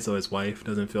diet so his wife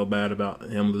doesn't feel bad about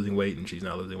him losing weight and she's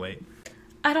not losing weight?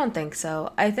 I don't think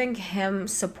so. I think him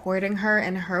supporting her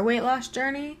in her weight loss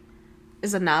journey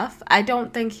is enough. I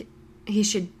don't think he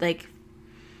should,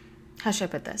 how should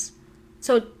I put this?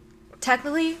 So,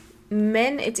 technically,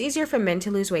 it's easier for men to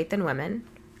lose weight than women,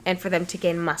 and for them to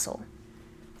gain muscle.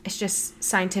 It's just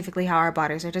scientifically how our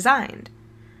bodies are designed.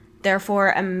 Therefore,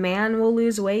 a man will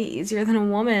lose weight easier than a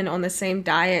woman on the same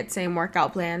diet, same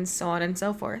workout plans, so on and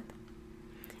so forth.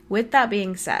 With that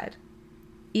being said,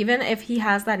 even if he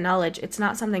has that knowledge, it's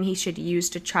not something he should use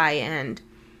to try and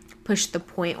push the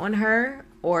point on her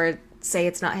or say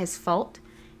it's not his fault.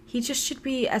 He just should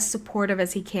be as supportive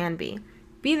as he can be.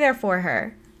 Be there for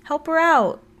her. Help her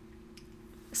out.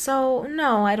 So,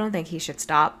 no, I don't think he should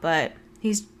stop, but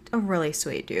he's a really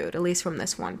sweet dude, at least from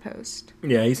this one post.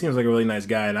 Yeah, he seems like a really nice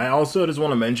guy. And I also just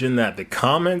want to mention that the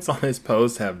comments on this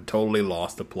post have totally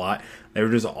lost the plot. They were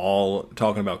just all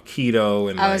talking about keto.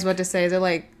 And I was about to say, they're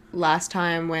like last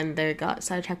time when they got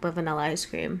sidetracked by vanilla ice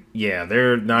cream. Yeah,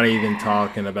 they're not even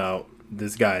talking about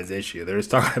this guy's issue. They're just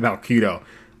talking about keto.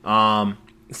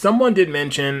 Someone did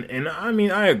mention, and I mean,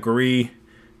 I agree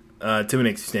to an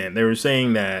extent. They were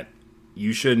saying that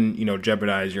you shouldn't,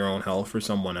 jeopardize your own health for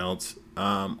someone else.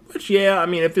 Which, yeah, I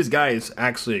mean, if this guy is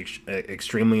actually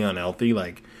extremely unhealthy,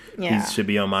 he should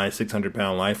be on my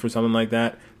 600-pound life or something like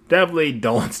that, definitely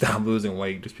don't stop losing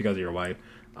weight just because of your wife.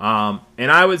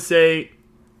 And I would think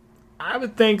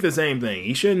the same thing.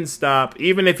 He shouldn't stop,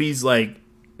 even if he's,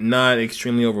 not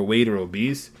extremely overweight or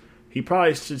obese. He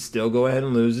probably should still go ahead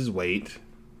and lose his weight,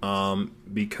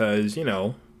 because,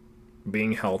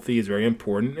 being healthy is very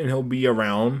important, and he'll be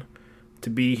around to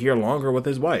be here longer with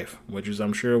his wife, which is,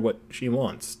 I'm sure, what she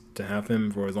wants, to have him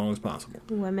for as long as possible.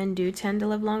 Women do tend to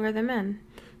live longer than men.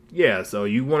 Yeah, so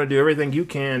you want to do everything you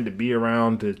can to be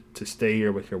around to stay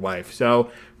here with your wife. So,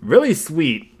 really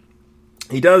sweet.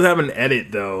 He does have an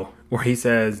edit, though, where he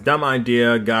says, "Dumb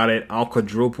idea, got it. I'll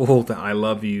quadruple the I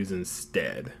love yous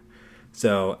instead."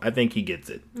 So I think he gets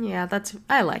it. Yeah,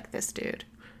 I like this dude.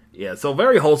 Yeah, so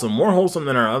very wholesome. More wholesome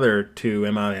than our other two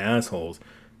MIA assholes.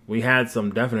 We had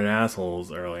some definite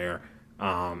assholes earlier.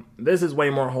 This is way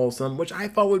more wholesome, which I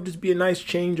thought would just be a nice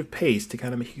change of pace to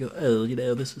kind of make you go, oh,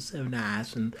 this was so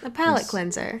nice. And a palate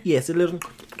cleanser. Yes, a little,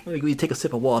 we take a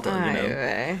sip of water,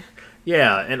 Right.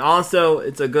 Yeah, and also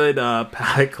it's a good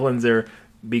palate cleanser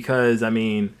because,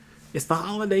 it's the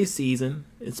holiday season.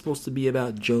 It's supposed to be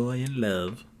about joy and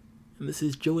love. And this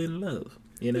is joy and love,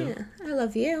 Yeah, I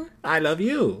love you. I love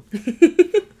you.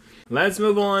 Let's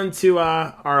move on to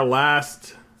our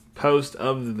last post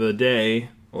of the day,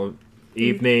 or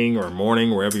evening, or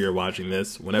morning, wherever you're watching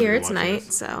this. Whenever Here you're it's watching night,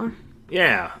 this. so.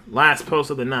 Yeah, last post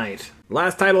of the night.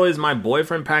 Last title is "My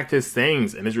boyfriend packed his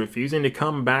things and is refusing to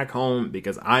come back home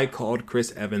because I called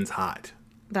Chris Evans hot."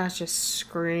 That's just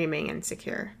screaming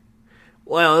insecure.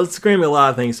 Well, it's screaming a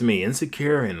lot of things to me.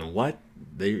 Insecure and what?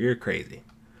 You're crazy.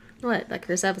 What, like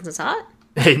Chris Evans is hot?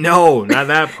 Hey, no, not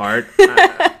that part.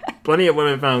 Plenty of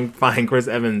women find Chris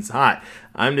Evans hot.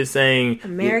 I'm just saying...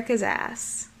 America's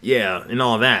ass. Yeah, and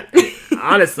all that.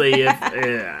 Honestly,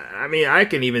 I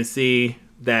can even see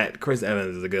that Chris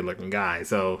Evans is a good-looking guy.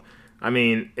 So,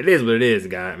 it is what it is,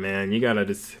 guy, man. You gotta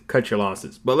just cut your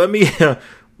losses. But let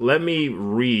me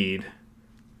read...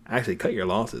 Actually, cut your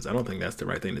losses. I don't think that's the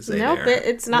right thing to say. Nope, there.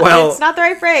 it's not. Well, it's not the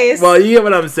right phrase. Well, you get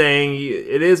what I'm saying.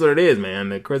 It is what it is,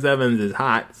 man. Chris Evans is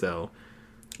hot, so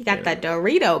he got that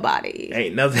Dorito body.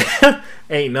 Ain't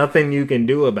nothing you can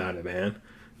do about it, man.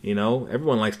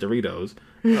 Everyone likes Doritos.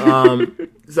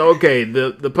 So okay,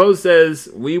 the post says,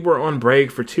 "We were on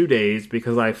break for 2 days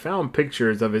because I found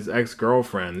pictures of his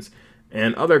ex-girlfriends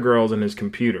and other girls in his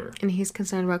computer." And he's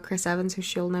concerned about Chris Evans, who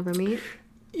she'll never meet.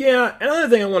 Yeah, another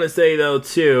thing I want to say, though,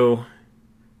 too,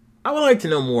 I would like to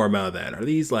know more about that. Are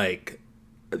these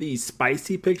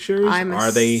spicy pictures? I'm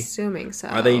assuming so.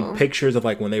 Are they pictures of,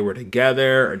 when they were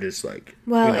together, or just, maybe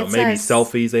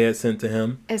selfies they had sent to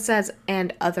him? It says,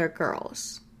 and other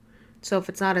girls. So if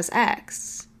it's not his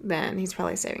ex, then he's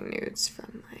probably saving nudes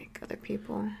from, other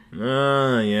people.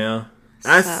 Yeah.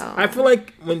 I feel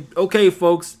like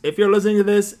folks, if you're listening to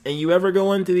this, and you ever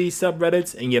go into these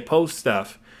subreddits and you post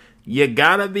stuff, you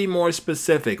gotta be more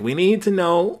specific. We need to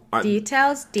know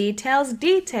details.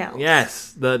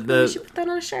 Yes, you should put that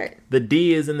on a shirt. The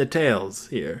D is in the tails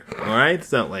here. All right,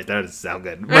 so wait, that doesn't sound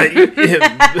good. But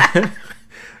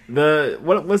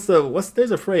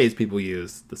there's a phrase people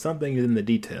use. The something is in the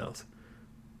details.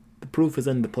 The proof is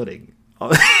in the pudding.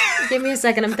 Give me a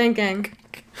second. I'm thinking.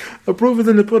 The proof is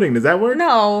in the pudding. Does that work?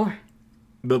 No.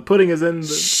 The pudding is in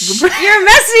the. You're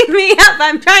messing me up.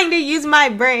 I'm trying to use my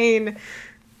brain.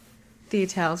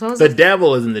 Details. What was the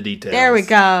devil is in the details. There we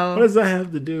go. What does that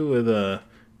have to do with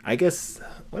I guess,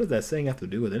 what does that saying have to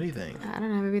do with anything? I don't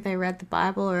know. Maybe they read the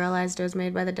Bible or realized it was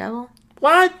made by the devil.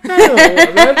 What? No,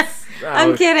 that's...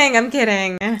 I'm kidding.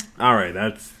 All right,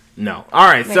 no. All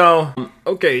right, so,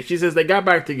 okay, she says they got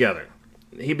back together.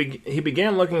 He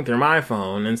began looking through my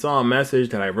phone and saw a message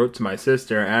that I wrote to my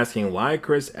sister asking why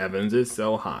Chris Evans is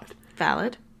so hot.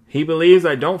 Valid. He believes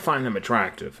I don't find him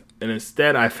attractive, and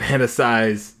instead I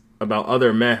fantasize about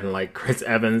other men like Chris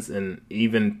Evans and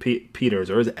even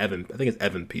Peters, or is it Evan? I think it's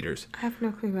Evan Peters. I have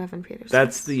no clue who Evan Peters is.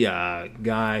 That's the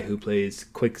guy who plays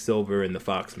Quicksilver in the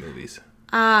Fox movies.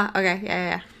 Okay,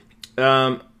 yeah.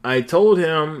 I told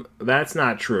him that's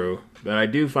not true, but I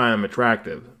do find him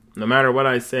attractive. No matter what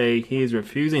I say, he is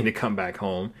refusing to come back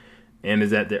home, and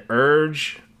is at the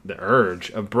urge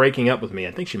of breaking up with me.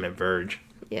 I think she meant verge.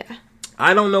 Yeah.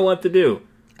 I don't know what to do.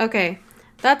 Okay,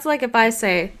 that's like if I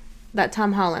say that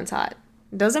Tom Holland's hot.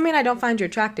 Doesn't mean I don't find you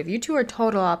attractive. You two are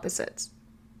total opposites.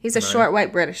 He's a short,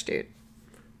 white British dude.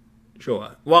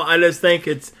 Sure. Well, I just think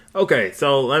it's... Okay,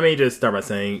 so let me just start by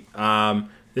saying,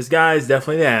 this guy is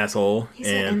definitely the asshole. He's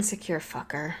an insecure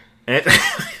fucker. And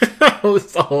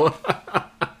what's it called?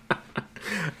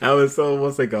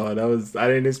 I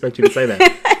didn't expect you to say that.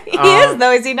 He is,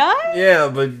 though, is he not? Yeah,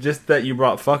 but just that you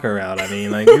brought fucker out. I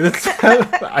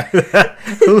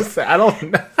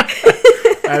don't know.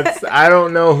 I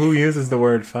don't know who uses the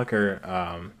word fucker.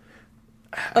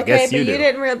 I guess you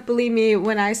didn't believe me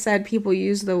when I said people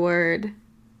use the word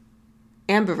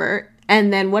ambivert,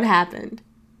 and then what happened?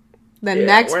 The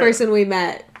next person we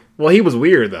met. Well, he was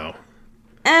weird though.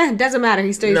 Doesn't matter.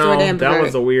 He still used the word ambivert. That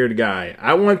was a weird guy.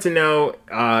 I want to know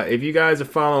if you guys are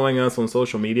following us on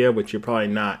social media, which you're probably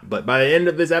not, but by the end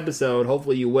of this episode,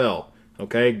 hopefully you will.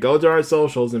 Okay, go to our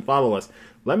socials and follow us.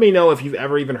 Let me know if you've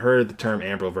ever even heard the term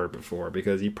ambivert before,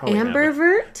 because you probably haven't.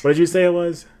 Ambivert? What did you say it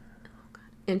was?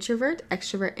 Introvert,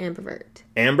 extrovert, ambivert.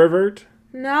 Ambivert?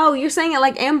 No, you're saying it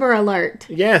like Amber Alert.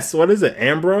 Yes, what is it?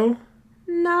 Ambro?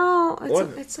 No, What?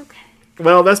 it's okay.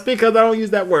 Well, that's because I don't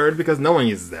use that word, because no one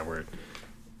uses that word.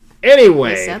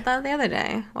 Anyway. I said that the other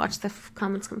day. Watch the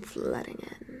comments come flooding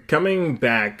in. Coming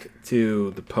back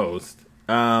to the post.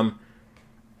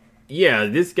 Yeah,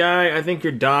 this guy, I think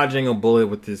you're dodging a bullet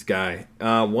with this guy.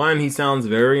 One, he sounds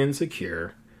very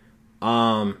insecure.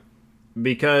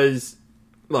 Because,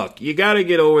 look, you gotta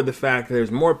get over the fact that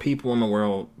there's more people in the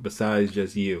world besides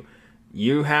just you.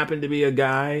 You happen to be a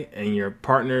guy, and your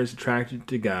partner's attracted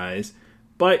to guys,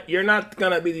 but you're not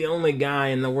gonna be the only guy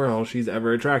in the world she's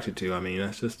ever attracted to. I mean,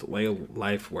 that's just the way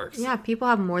life works. Yeah, people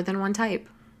have more than one type.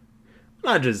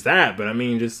 Not just that, but I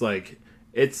mean, just like,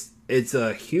 it's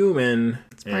a human...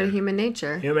 It's part of human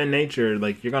nature. Human nature,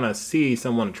 like, you're gonna see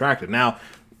someone attractive. Now,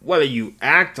 whether you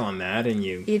act on that and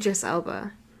you... Idris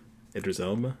Elba. Idris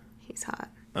Elba? He's hot.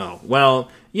 Oh, well,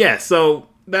 yeah, so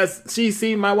that's...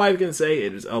 See, my wife can say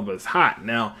Idris Elba's hot.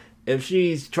 Now, if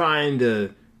she's trying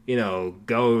to,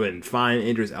 go and find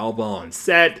Idris Elba on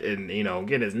set and,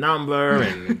 get his number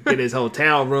and get his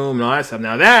hotel room and all that stuff,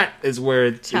 now that is where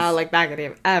it's... Child, like, that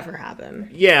could ever happen.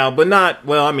 Yeah, but not...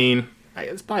 Well, I mean...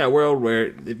 It's probably a world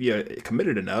where if you're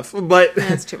committed enough, but...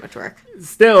 That's too much work.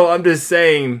 Still, I'm just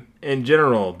saying, in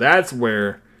general, that's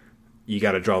where you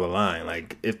got to draw the line.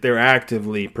 Like, if they're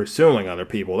actively pursuing other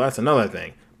people, that's another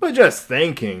thing. But just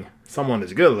thinking someone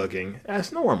is good looking,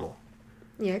 that's normal.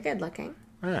 You're good looking.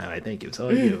 I thank you. So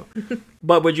are you.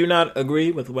 But would you not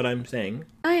agree with what I'm saying?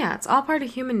 Oh, yeah. It's all part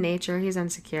of human nature. He's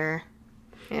insecure.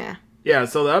 Yeah. Yeah,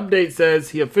 so the update says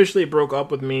he officially broke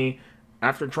up with me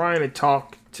after trying to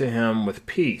talk to him with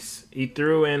peace. He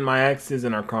threw in my exes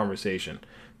in our conversation,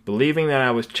 believing that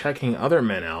I was checking other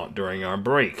men out during our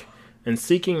break and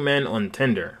seeking men on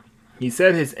Tinder. He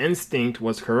said his instinct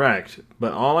was correct,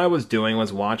 but all I was doing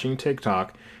was watching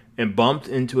TikTok and bumped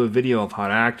into a video of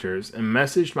hot actors and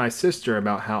messaged my sister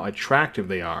about how attractive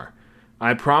they are.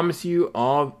 I promise you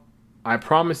all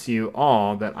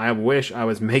that I wish I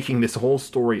was making this whole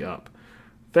story up.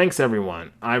 Thanks,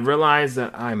 everyone. I realized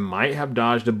that I might have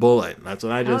dodged a bullet. That's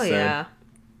what I just said. Yeah.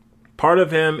 Part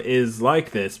of him is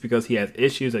like this because he has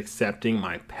issues accepting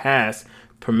my past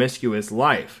promiscuous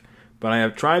life. But I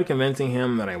have tried convincing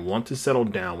him that I want to settle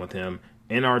down with him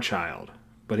and our child.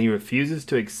 But he refuses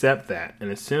to accept that and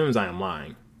assumes I am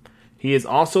lying. He is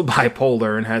also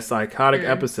bipolar and has psychotic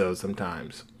episodes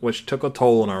sometimes, which took a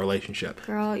toll on our relationship.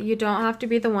 Girl, you don't have to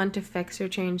be the one to fix or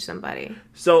change somebody.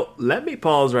 So let me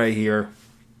pause right here.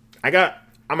 I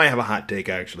might have a hot take,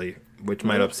 actually, which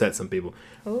might upset some people.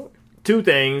 Oh. Two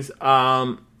things.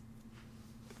 Mental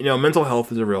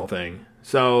health is a real thing.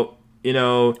 So,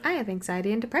 I have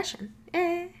anxiety and depression.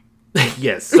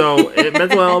 Yes, so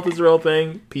mental health is a real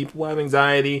thing. People have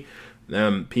anxiety.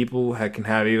 People can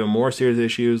have even more serious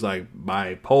issues like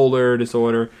bipolar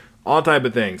disorder, all type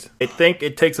of things. I think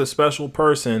it takes a special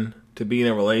person to be in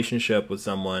a relationship with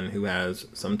someone who has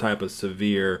some type of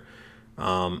severe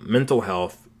mental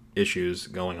health issues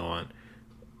going on.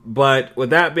 But with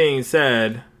that being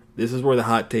said, this is where the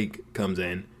hot take comes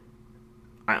in.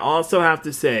 I also have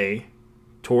to say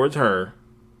towards her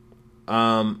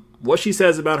what she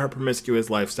says about her promiscuous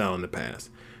lifestyle in the past.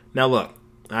 Now look,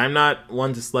 I'm not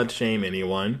one to slut shame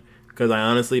anyone because I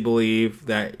honestly believe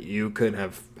that you could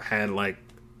have had like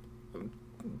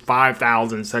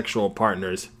 5,000 sexual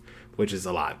partners, which is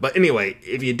a lot. But anyway,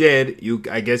 if you did,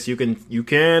 I guess you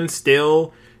can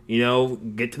still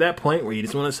get to that point where you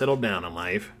just want to settle down in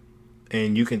life,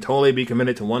 and you can totally be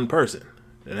committed to one person.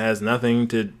 It has nothing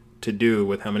to do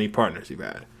with how many partners you've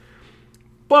had.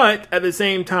 But at the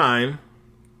same time,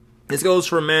 this goes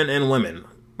for men and women,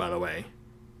 by the way.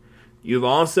 You've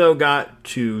also got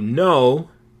to know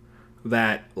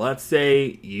that, let's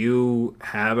say you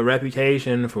have a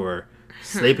reputation for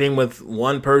sleeping with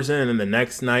one person and then the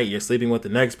next night you're sleeping with the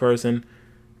next person.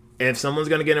 If someone's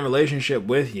going to get in a relationship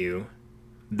with you,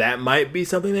 that might be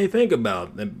something they think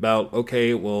about,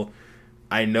 okay, well,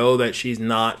 I know that she's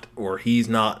not or he's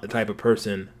not the type of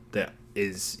person that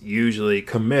is usually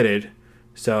committed,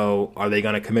 so are they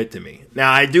going to commit to me?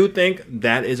 Now, I do think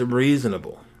that is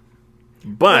reasonable.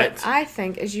 But what I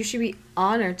think is you should be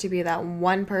honored to be that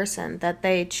one person that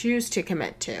they choose to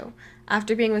commit to.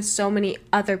 After being with so many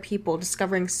other people,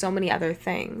 discovering so many other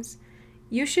things,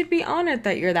 you should be honored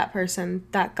that you're that person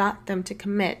that got them to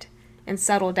commit and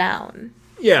settle down.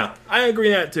 Yeah, I agree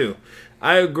that too.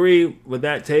 I agree with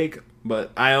that take,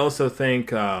 but I also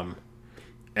think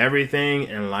everything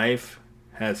in life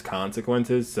has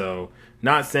consequences. So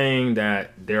not saying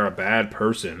that they're a bad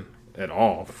person at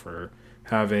all for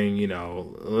having,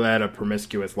 led a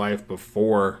promiscuous life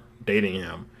before dating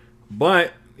him.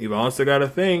 But you've also got to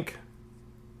think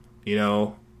You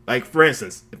know, like for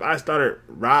instance, if I started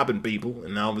robbing people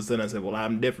and all of a sudden I said, well,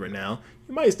 I'm different now,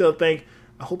 you might still think,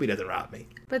 I hope he doesn't rob me.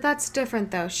 But that's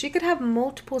different though. She could have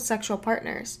multiple sexual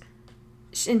partners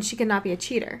and she could not be a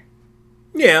cheater.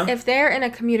 Yeah. If they're in a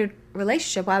committed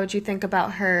relationship, why would you think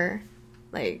about her,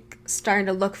 like, starting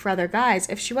to look for other guys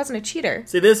if she wasn't a cheater?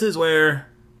 See, this is where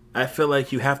I feel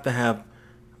like you have to have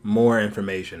more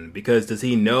information. Because does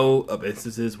he know of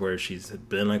instances where she's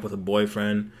been, like, with a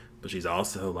boyfriend, but she's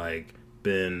also, like,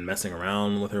 been messing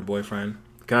around with her boyfriend?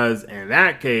 Because in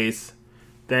that case,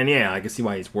 then, yeah, I can see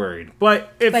why he's worried.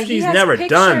 But if she's never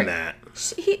done that...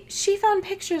 She found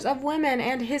pictures of women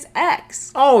and his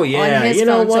ex. Oh yeah, you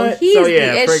know what? So he's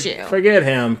the issue. Forget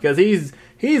him because he's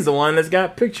the one that's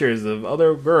got pictures of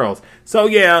other girls. So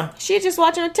yeah, she's just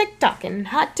watching a TikTok and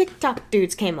hot TikTok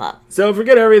dudes came up. So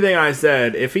forget everything I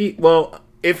said. If he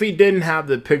didn't have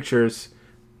the pictures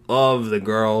of the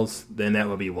girls, then that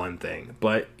would be one thing.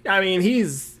 But I mean,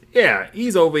 he's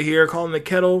over here calling the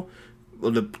kettle.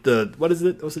 The what is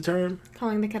it? What's the term?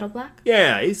 Calling the kettle black?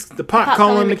 Yeah, he's the pot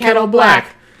calling the kettle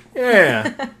black.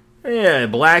 Yeah. Yeah,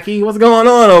 Blackie, what's going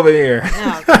on over here?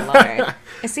 Oh, good Lord.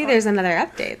 I see there's another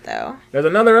update, though. There's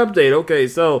another update. Okay,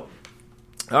 so,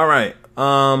 all right.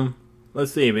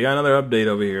 Let's see. We got another update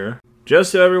over here.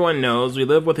 Just so everyone knows, we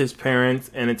live with his parents,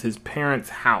 and it's his parents'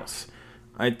 house.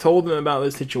 I told them about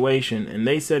this situation, and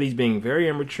they said he's being very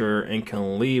immature and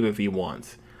can leave if he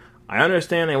wants. I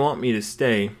understand they want me to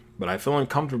stay, but I feel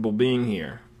uncomfortable being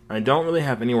here. I don't really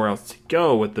have anywhere else to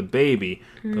go with the baby,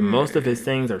 but most of his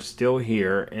things are still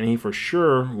here, and he for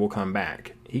sure will come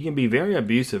back. He can be very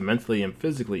abusive mentally and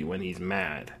physically when he's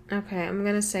mad. Okay, I'm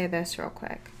going to say this real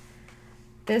quick.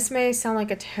 This may sound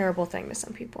like a terrible thing to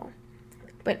some people,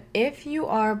 but if you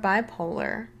are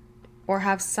bipolar or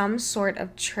have some sort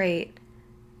of trait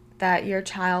that your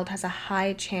child has a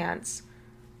high chance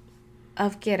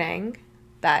of getting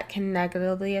that can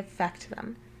negatively affect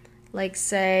them, like,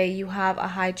 say you have a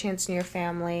high chance in your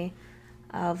family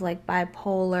of, like,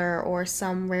 bipolar or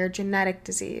some rare genetic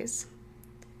disease,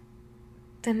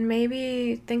 then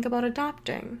maybe think about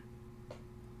adopting.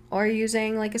 Or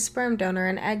using, like, a sperm donor,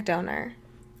 an egg donor.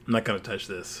 I'm not going to touch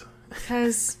this.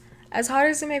 Because, as hard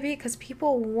as it may be, because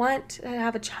people want to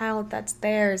have a child that's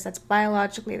theirs, that's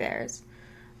biologically theirs.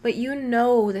 But you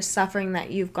know the suffering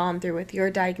that you've gone through with your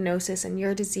diagnosis and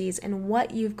your disease and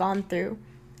what you've gone through.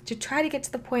 To try to get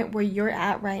to the point where you're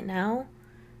at right now,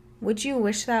 would you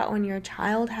wish that on your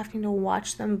child, having to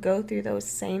watch them go through those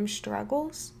same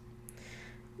struggles?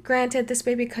 Granted, this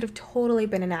baby could have totally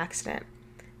been an accident,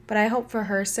 but I hope for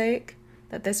her sake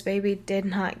that this baby did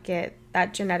not get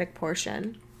that genetic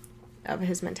portion of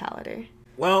his mentality.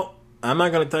 Well, I'm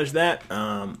not going to touch that.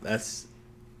 That's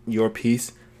your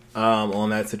piece on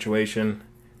that situation.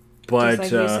 But, just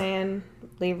like you're saying,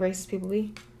 leave racist people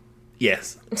be?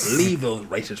 Yes, leave those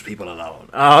racist people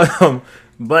alone.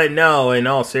 But no, in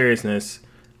all seriousness,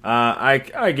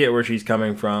 I get where she's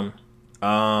coming from.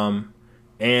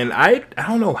 And I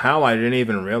don't know how I didn't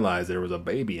even realize there was a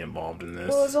baby involved in this.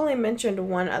 Well, it was only mentioned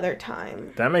one other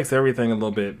time. That makes everything a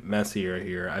little bit messier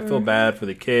here. I feel bad for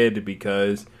the kid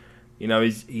because, you know,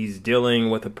 he's dealing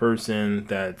with a person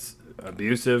that's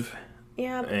abusive.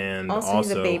 Yeah, and also he's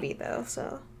a baby, though,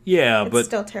 so... Yeah, it's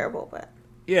still terrible, but...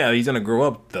 Yeah, he's gonna grow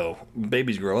up though.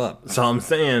 Babies grow up. So I'm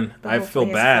saying but I feel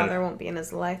bad. His father won't be in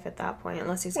his life at that point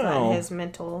unless he's gotten his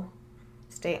mental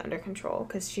state under control.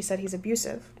 Because she said he's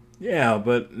abusive. Yeah,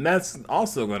 but that's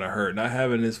also gonna hurt not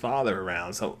having his father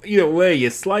around. So either way you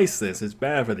slice this, it's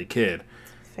bad for the kid.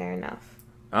 Fair enough.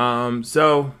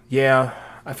 So yeah,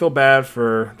 I feel bad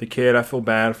for the kid. I feel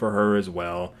bad for her as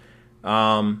well.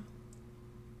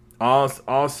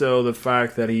 Also, the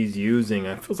fact that it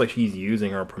feels like he's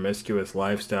using her promiscuous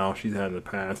lifestyle she's had in the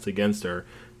past against her.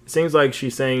 It seems like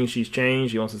she's saying she's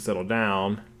changed, she wants to settle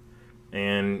down,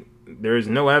 and there's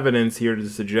no evidence here to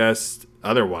suggest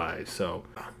otherwise. So,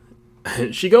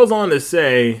 she goes on to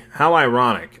say, how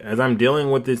ironic, as I'm dealing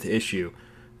with this issue,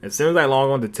 as soon as I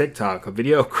log on to TikTok, a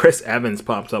video of Chris Evans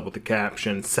pops up with the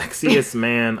caption, sexiest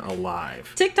man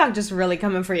alive. TikTok just really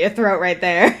coming for your throat right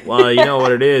there. Well, you know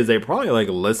what it is? They're probably like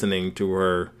listening to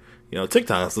her. You know,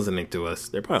 TikTok's listening to us.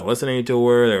 They're probably listening to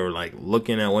her. They were like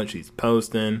looking at what she's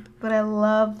posting. But I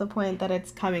love the point that it's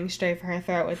coming straight for her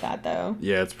throat with that, though.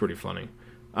 Yeah, it's pretty funny.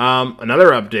 Another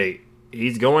update.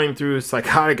 He's going through a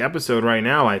psychotic episode right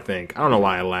now, I think. I don't know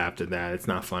why I laughed at that. It's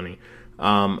not funny.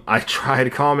 I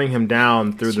tried calming him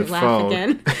down through the phone.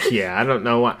 Again? Yeah, I don't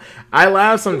know why. I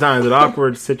laugh sometimes at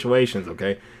awkward situations,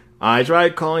 okay? I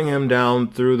tried calling him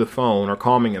down through the phone, or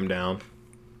calming him down,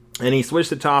 and he switched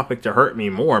the topic to hurt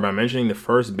me more by mentioning the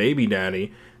first baby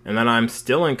daddy and that I'm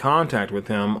still in contact with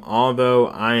him, although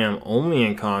I am only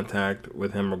in contact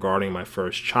with him regarding my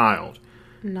first child.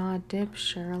 Nah, dip,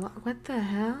 Sherlock. What the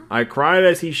hell? I cried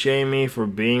as he shamed me for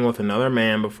being with another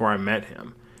man before I met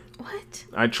him. What?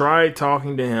 I tried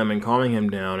talking to him and calming him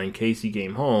down in case he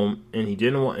came home, and he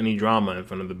didn't want any drama in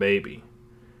front of the baby.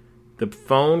 The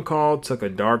phone call took a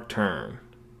dark turn.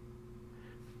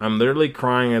 I'm literally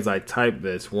crying as I type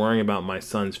this, worrying about my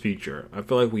son's future. I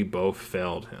feel like we both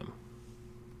failed him.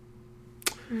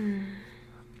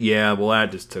 Yeah, well,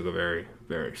 that just took a very,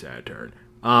 very sad turn.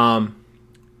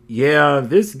 Yeah,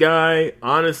 this guy,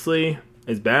 honestly,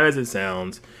 as bad as it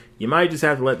sounds, you might just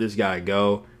have to let this guy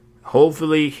go.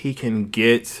 Hopefully, he can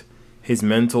get his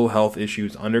mental health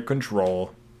issues under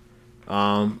control.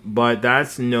 But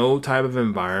that's no type of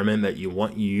environment that you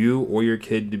want you or your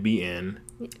kid to be in.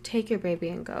 Take your baby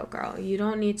and go, girl. You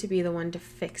don't need to be the one to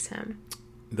fix him.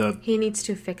 He needs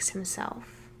to fix himself.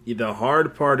 The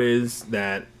hard part is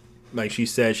that, like she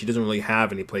said, she doesn't really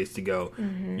have any place to go.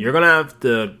 Mm-hmm. You're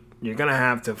gonna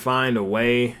have to find a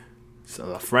way,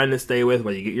 a friend to stay with,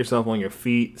 where you get yourself on your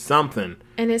feet, something.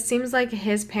 And it seems like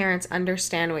his parents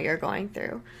understand what you're going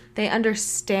through. They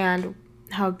understand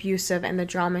how abusive and the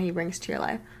drama he brings to your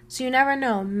life. So you never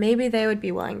know. Maybe they would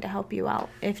be willing to help you out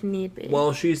if need be.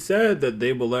 Well, she said that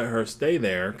they will let her stay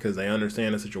there because they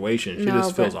understand the situation. She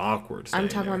just feels awkward. I'm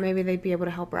talking about maybe they'd be able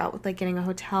to help her out with like getting a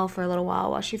hotel for a little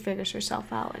while she figures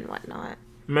herself out and whatnot.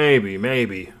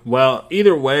 Maybe. Well,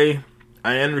 either way,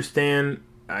 I understand,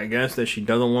 I guess, that she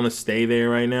doesn't want to stay there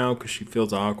right now because she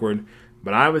feels awkward.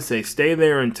 But I would say stay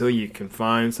there until you can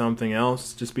find something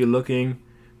else. Just be looking,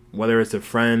 whether it's a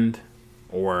friend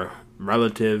or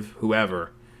relative,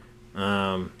 whoever.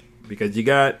 Because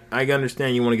I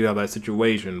understand you want to get out of that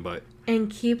situation, but... And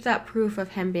keep that proof of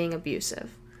him being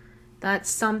abusive. That's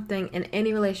something in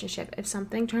any relationship. If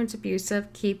something turns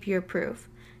abusive, keep your proof.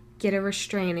 Get a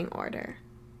restraining order.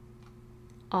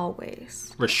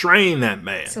 Always. Restrain that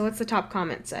man. So what's the top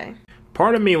comment say?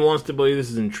 Part of me wants to believe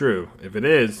this isn't true. If it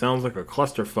is, sounds like a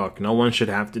clusterfuck no one should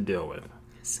have to deal with.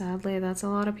 Sadly, that's a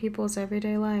lot of people's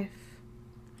everyday life.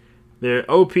 The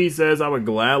OP says, I would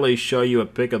gladly show you a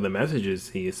pic of the messages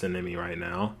he is sending me right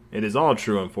now. It is all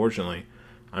true, unfortunately.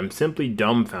 I'm simply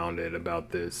dumbfounded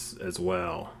about this as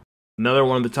well. Another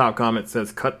one of the top comments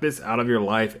says, cut this out of your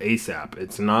life ASAP.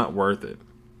 It's not worth it.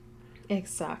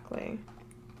 Exactly.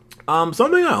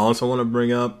 Something I also want to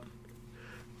bring up,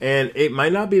 and it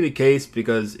might not be the case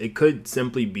because it could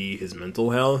simply be his mental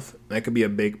health. That could be a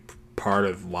big part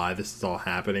of why this is all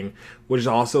happening, which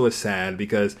also is sad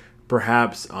because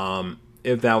perhaps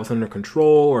if that was under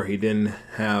control or he didn't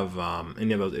have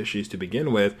any of those issues to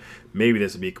begin with, maybe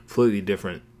this would be a completely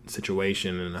different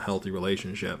situation in a healthy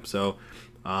relationship. So,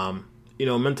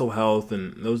 mental health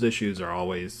and those issues are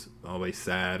always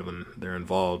sad when they're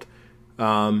involved.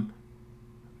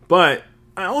 But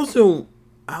I also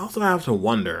have to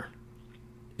wonder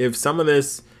if some of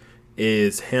this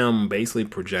is him basically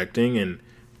projecting, and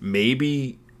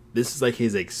maybe this is like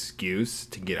his excuse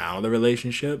to get out of the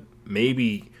relationship.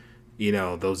 Maybe,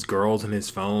 those girls in his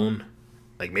phone,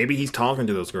 like maybe he's talking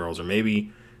to those girls, or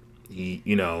maybe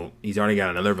he's already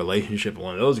got another relationship with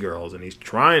one of those girls and he's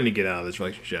trying to get out of this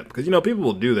relationship. Because, people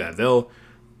will do that.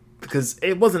 Because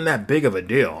it wasn't that big of a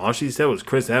deal. All she said was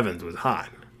Chris Evans was hot.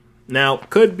 Now,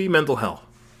 could be mental health.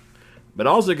 But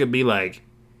also could be like,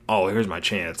 oh, here's my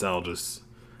chance. I'll just,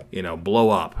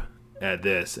 blow up at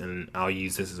this and I'll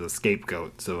use this as a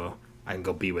scapegoat so I can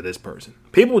go be with this person.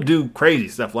 People do crazy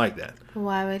stuff like that.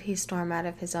 Why would he storm out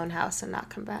of his own house and not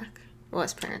come back? Well,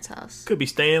 his parents' house. Could be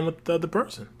staying with the other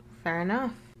person. Fair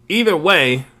enough. Either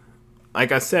way,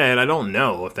 like I said, I don't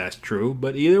know if that's true,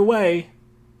 but either way,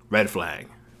 red flag.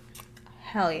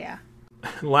 Hell yeah.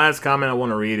 Last comment I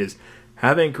want to read is,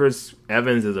 having Chris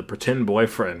Evans as a pretend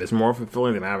boyfriend is more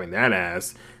fulfilling than having that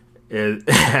ass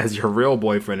as your real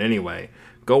boyfriend anyway.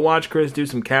 Go watch Chris do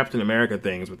some Captain America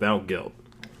things without guilt.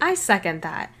 I second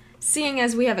that. Seeing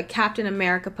as we have a Captain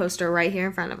America poster right here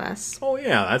in front of us. Oh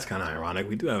yeah, that's kind of ironic.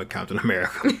 We do have a Captain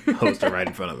America poster right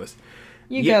in front of us.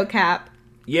 You go, Cap.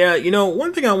 Yeah,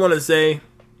 one thing I want to say,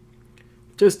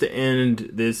 just to end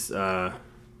this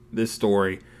this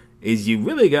story, is you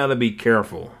really got to be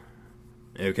careful.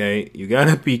 Okay? You got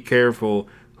to be careful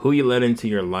who you let into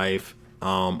your life.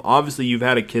 Obviously, you've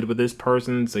had a kid with this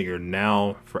person, so you're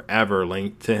now forever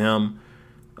linked to him.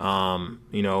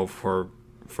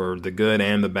 For the good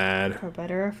and the bad. For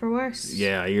better or for worse.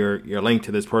 Yeah, you're linked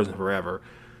to this person forever.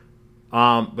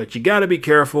 But you gotta be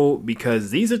careful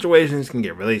because these situations can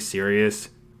get really serious.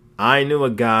 I knew a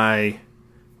guy,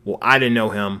 well, I didn't know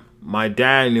him. My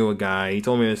dad knew a guy, he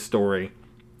told me this story,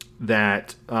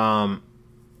 that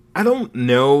I don't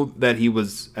know that he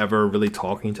was ever really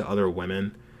talking to other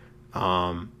women.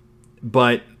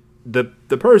 But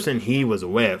the person he was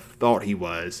with thought he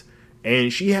was.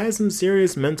 And she has some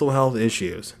serious mental health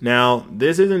issues. Now,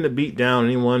 this isn't to beat down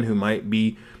anyone who might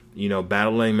be,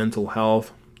 battling mental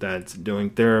health, that's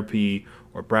doing therapy,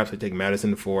 or perhaps they take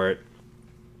medicine for it.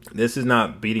 This is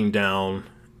not beating down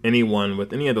anyone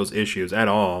with any of those issues at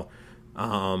all.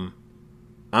 I'm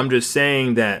just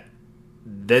saying that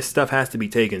this stuff has to be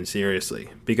taken seriously.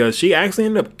 Because she actually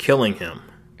ended up killing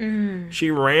him.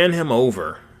 She ran him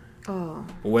over.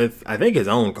 With, I think, his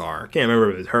own car. I can't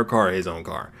remember if it was her car or his own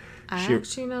car. I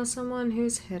actually know someone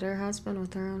who's hit her husband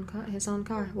with his own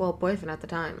car. Well, boyfriend at the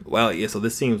time. Well, yeah, so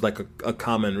this seems like a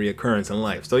common reoccurrence in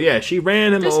life. So, yeah, she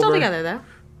ran him over. They're still together, though.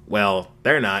 Well,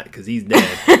 they're not, because he's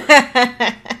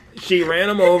dead. She ran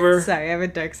him over. Sorry, I have a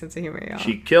dark sense of humor, y'all.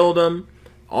 She killed him,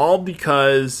 all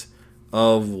because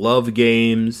of love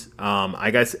games.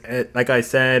 Like I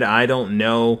said, I don't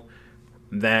know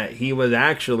that he was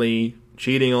actually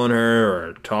cheating on her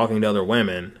or talking to other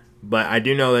women. But I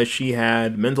do know that she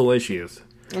had mental issues.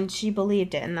 And she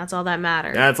believed it, and that's all that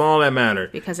mattered. That's all that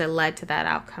mattered. Because it led to that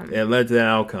outcome. It led to that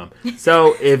outcome.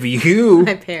 So if you...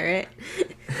 My parrot.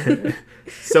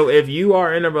 So if you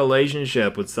are in a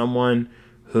relationship with someone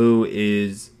who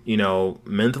is,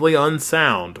 mentally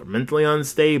unsound, or mentally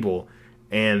unstable,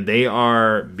 and they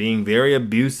are being very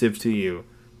abusive to you,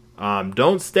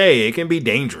 don't stay. It can be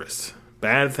dangerous.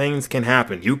 Bad things can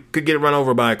happen. You could get run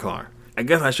over by a car. I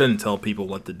guess I shouldn't tell people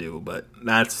what to do, but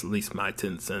that's at least my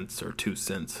 10 cents or 2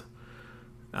 cents.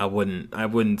 I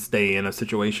wouldn't stay in a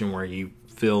situation where you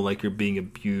feel like you're being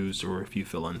abused or if you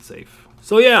feel unsafe.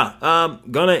 So yeah,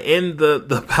 gonna end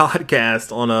the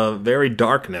podcast on a very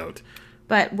dark note.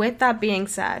 But with that being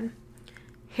said,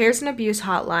 here's an abuse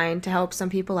hotline to help some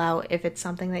people out if it's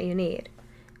something that you need.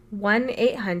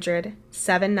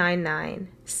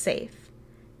 1-800-799-SAFE.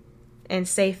 And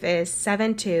SAFE is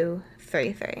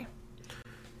 7233.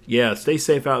 Yeah, stay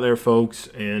safe out there, folks.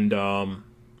 And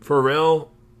for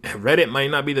real, Reddit might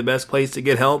not be the best place to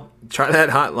get help. Try that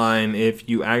hotline if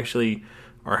you actually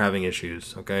are having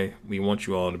issues, okay? We want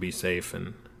you all to be safe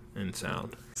and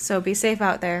sound. So be safe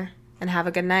out there and have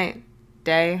a good night,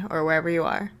 day, or wherever you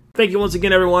are. Thank you once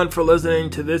again, everyone, for listening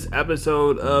to this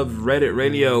episode of Reddit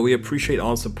Radio. We appreciate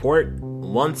all support.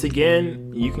 Once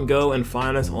again, you can go and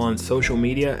find us on social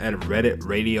media at Reddit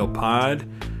Radio Pod.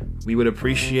 We would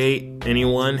appreciate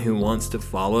anyone who wants to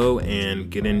follow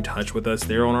and get in touch with us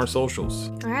there on our socials.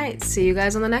 All right. See you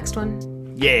guys on the next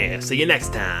one. Yeah. See you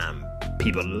next time,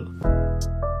 people.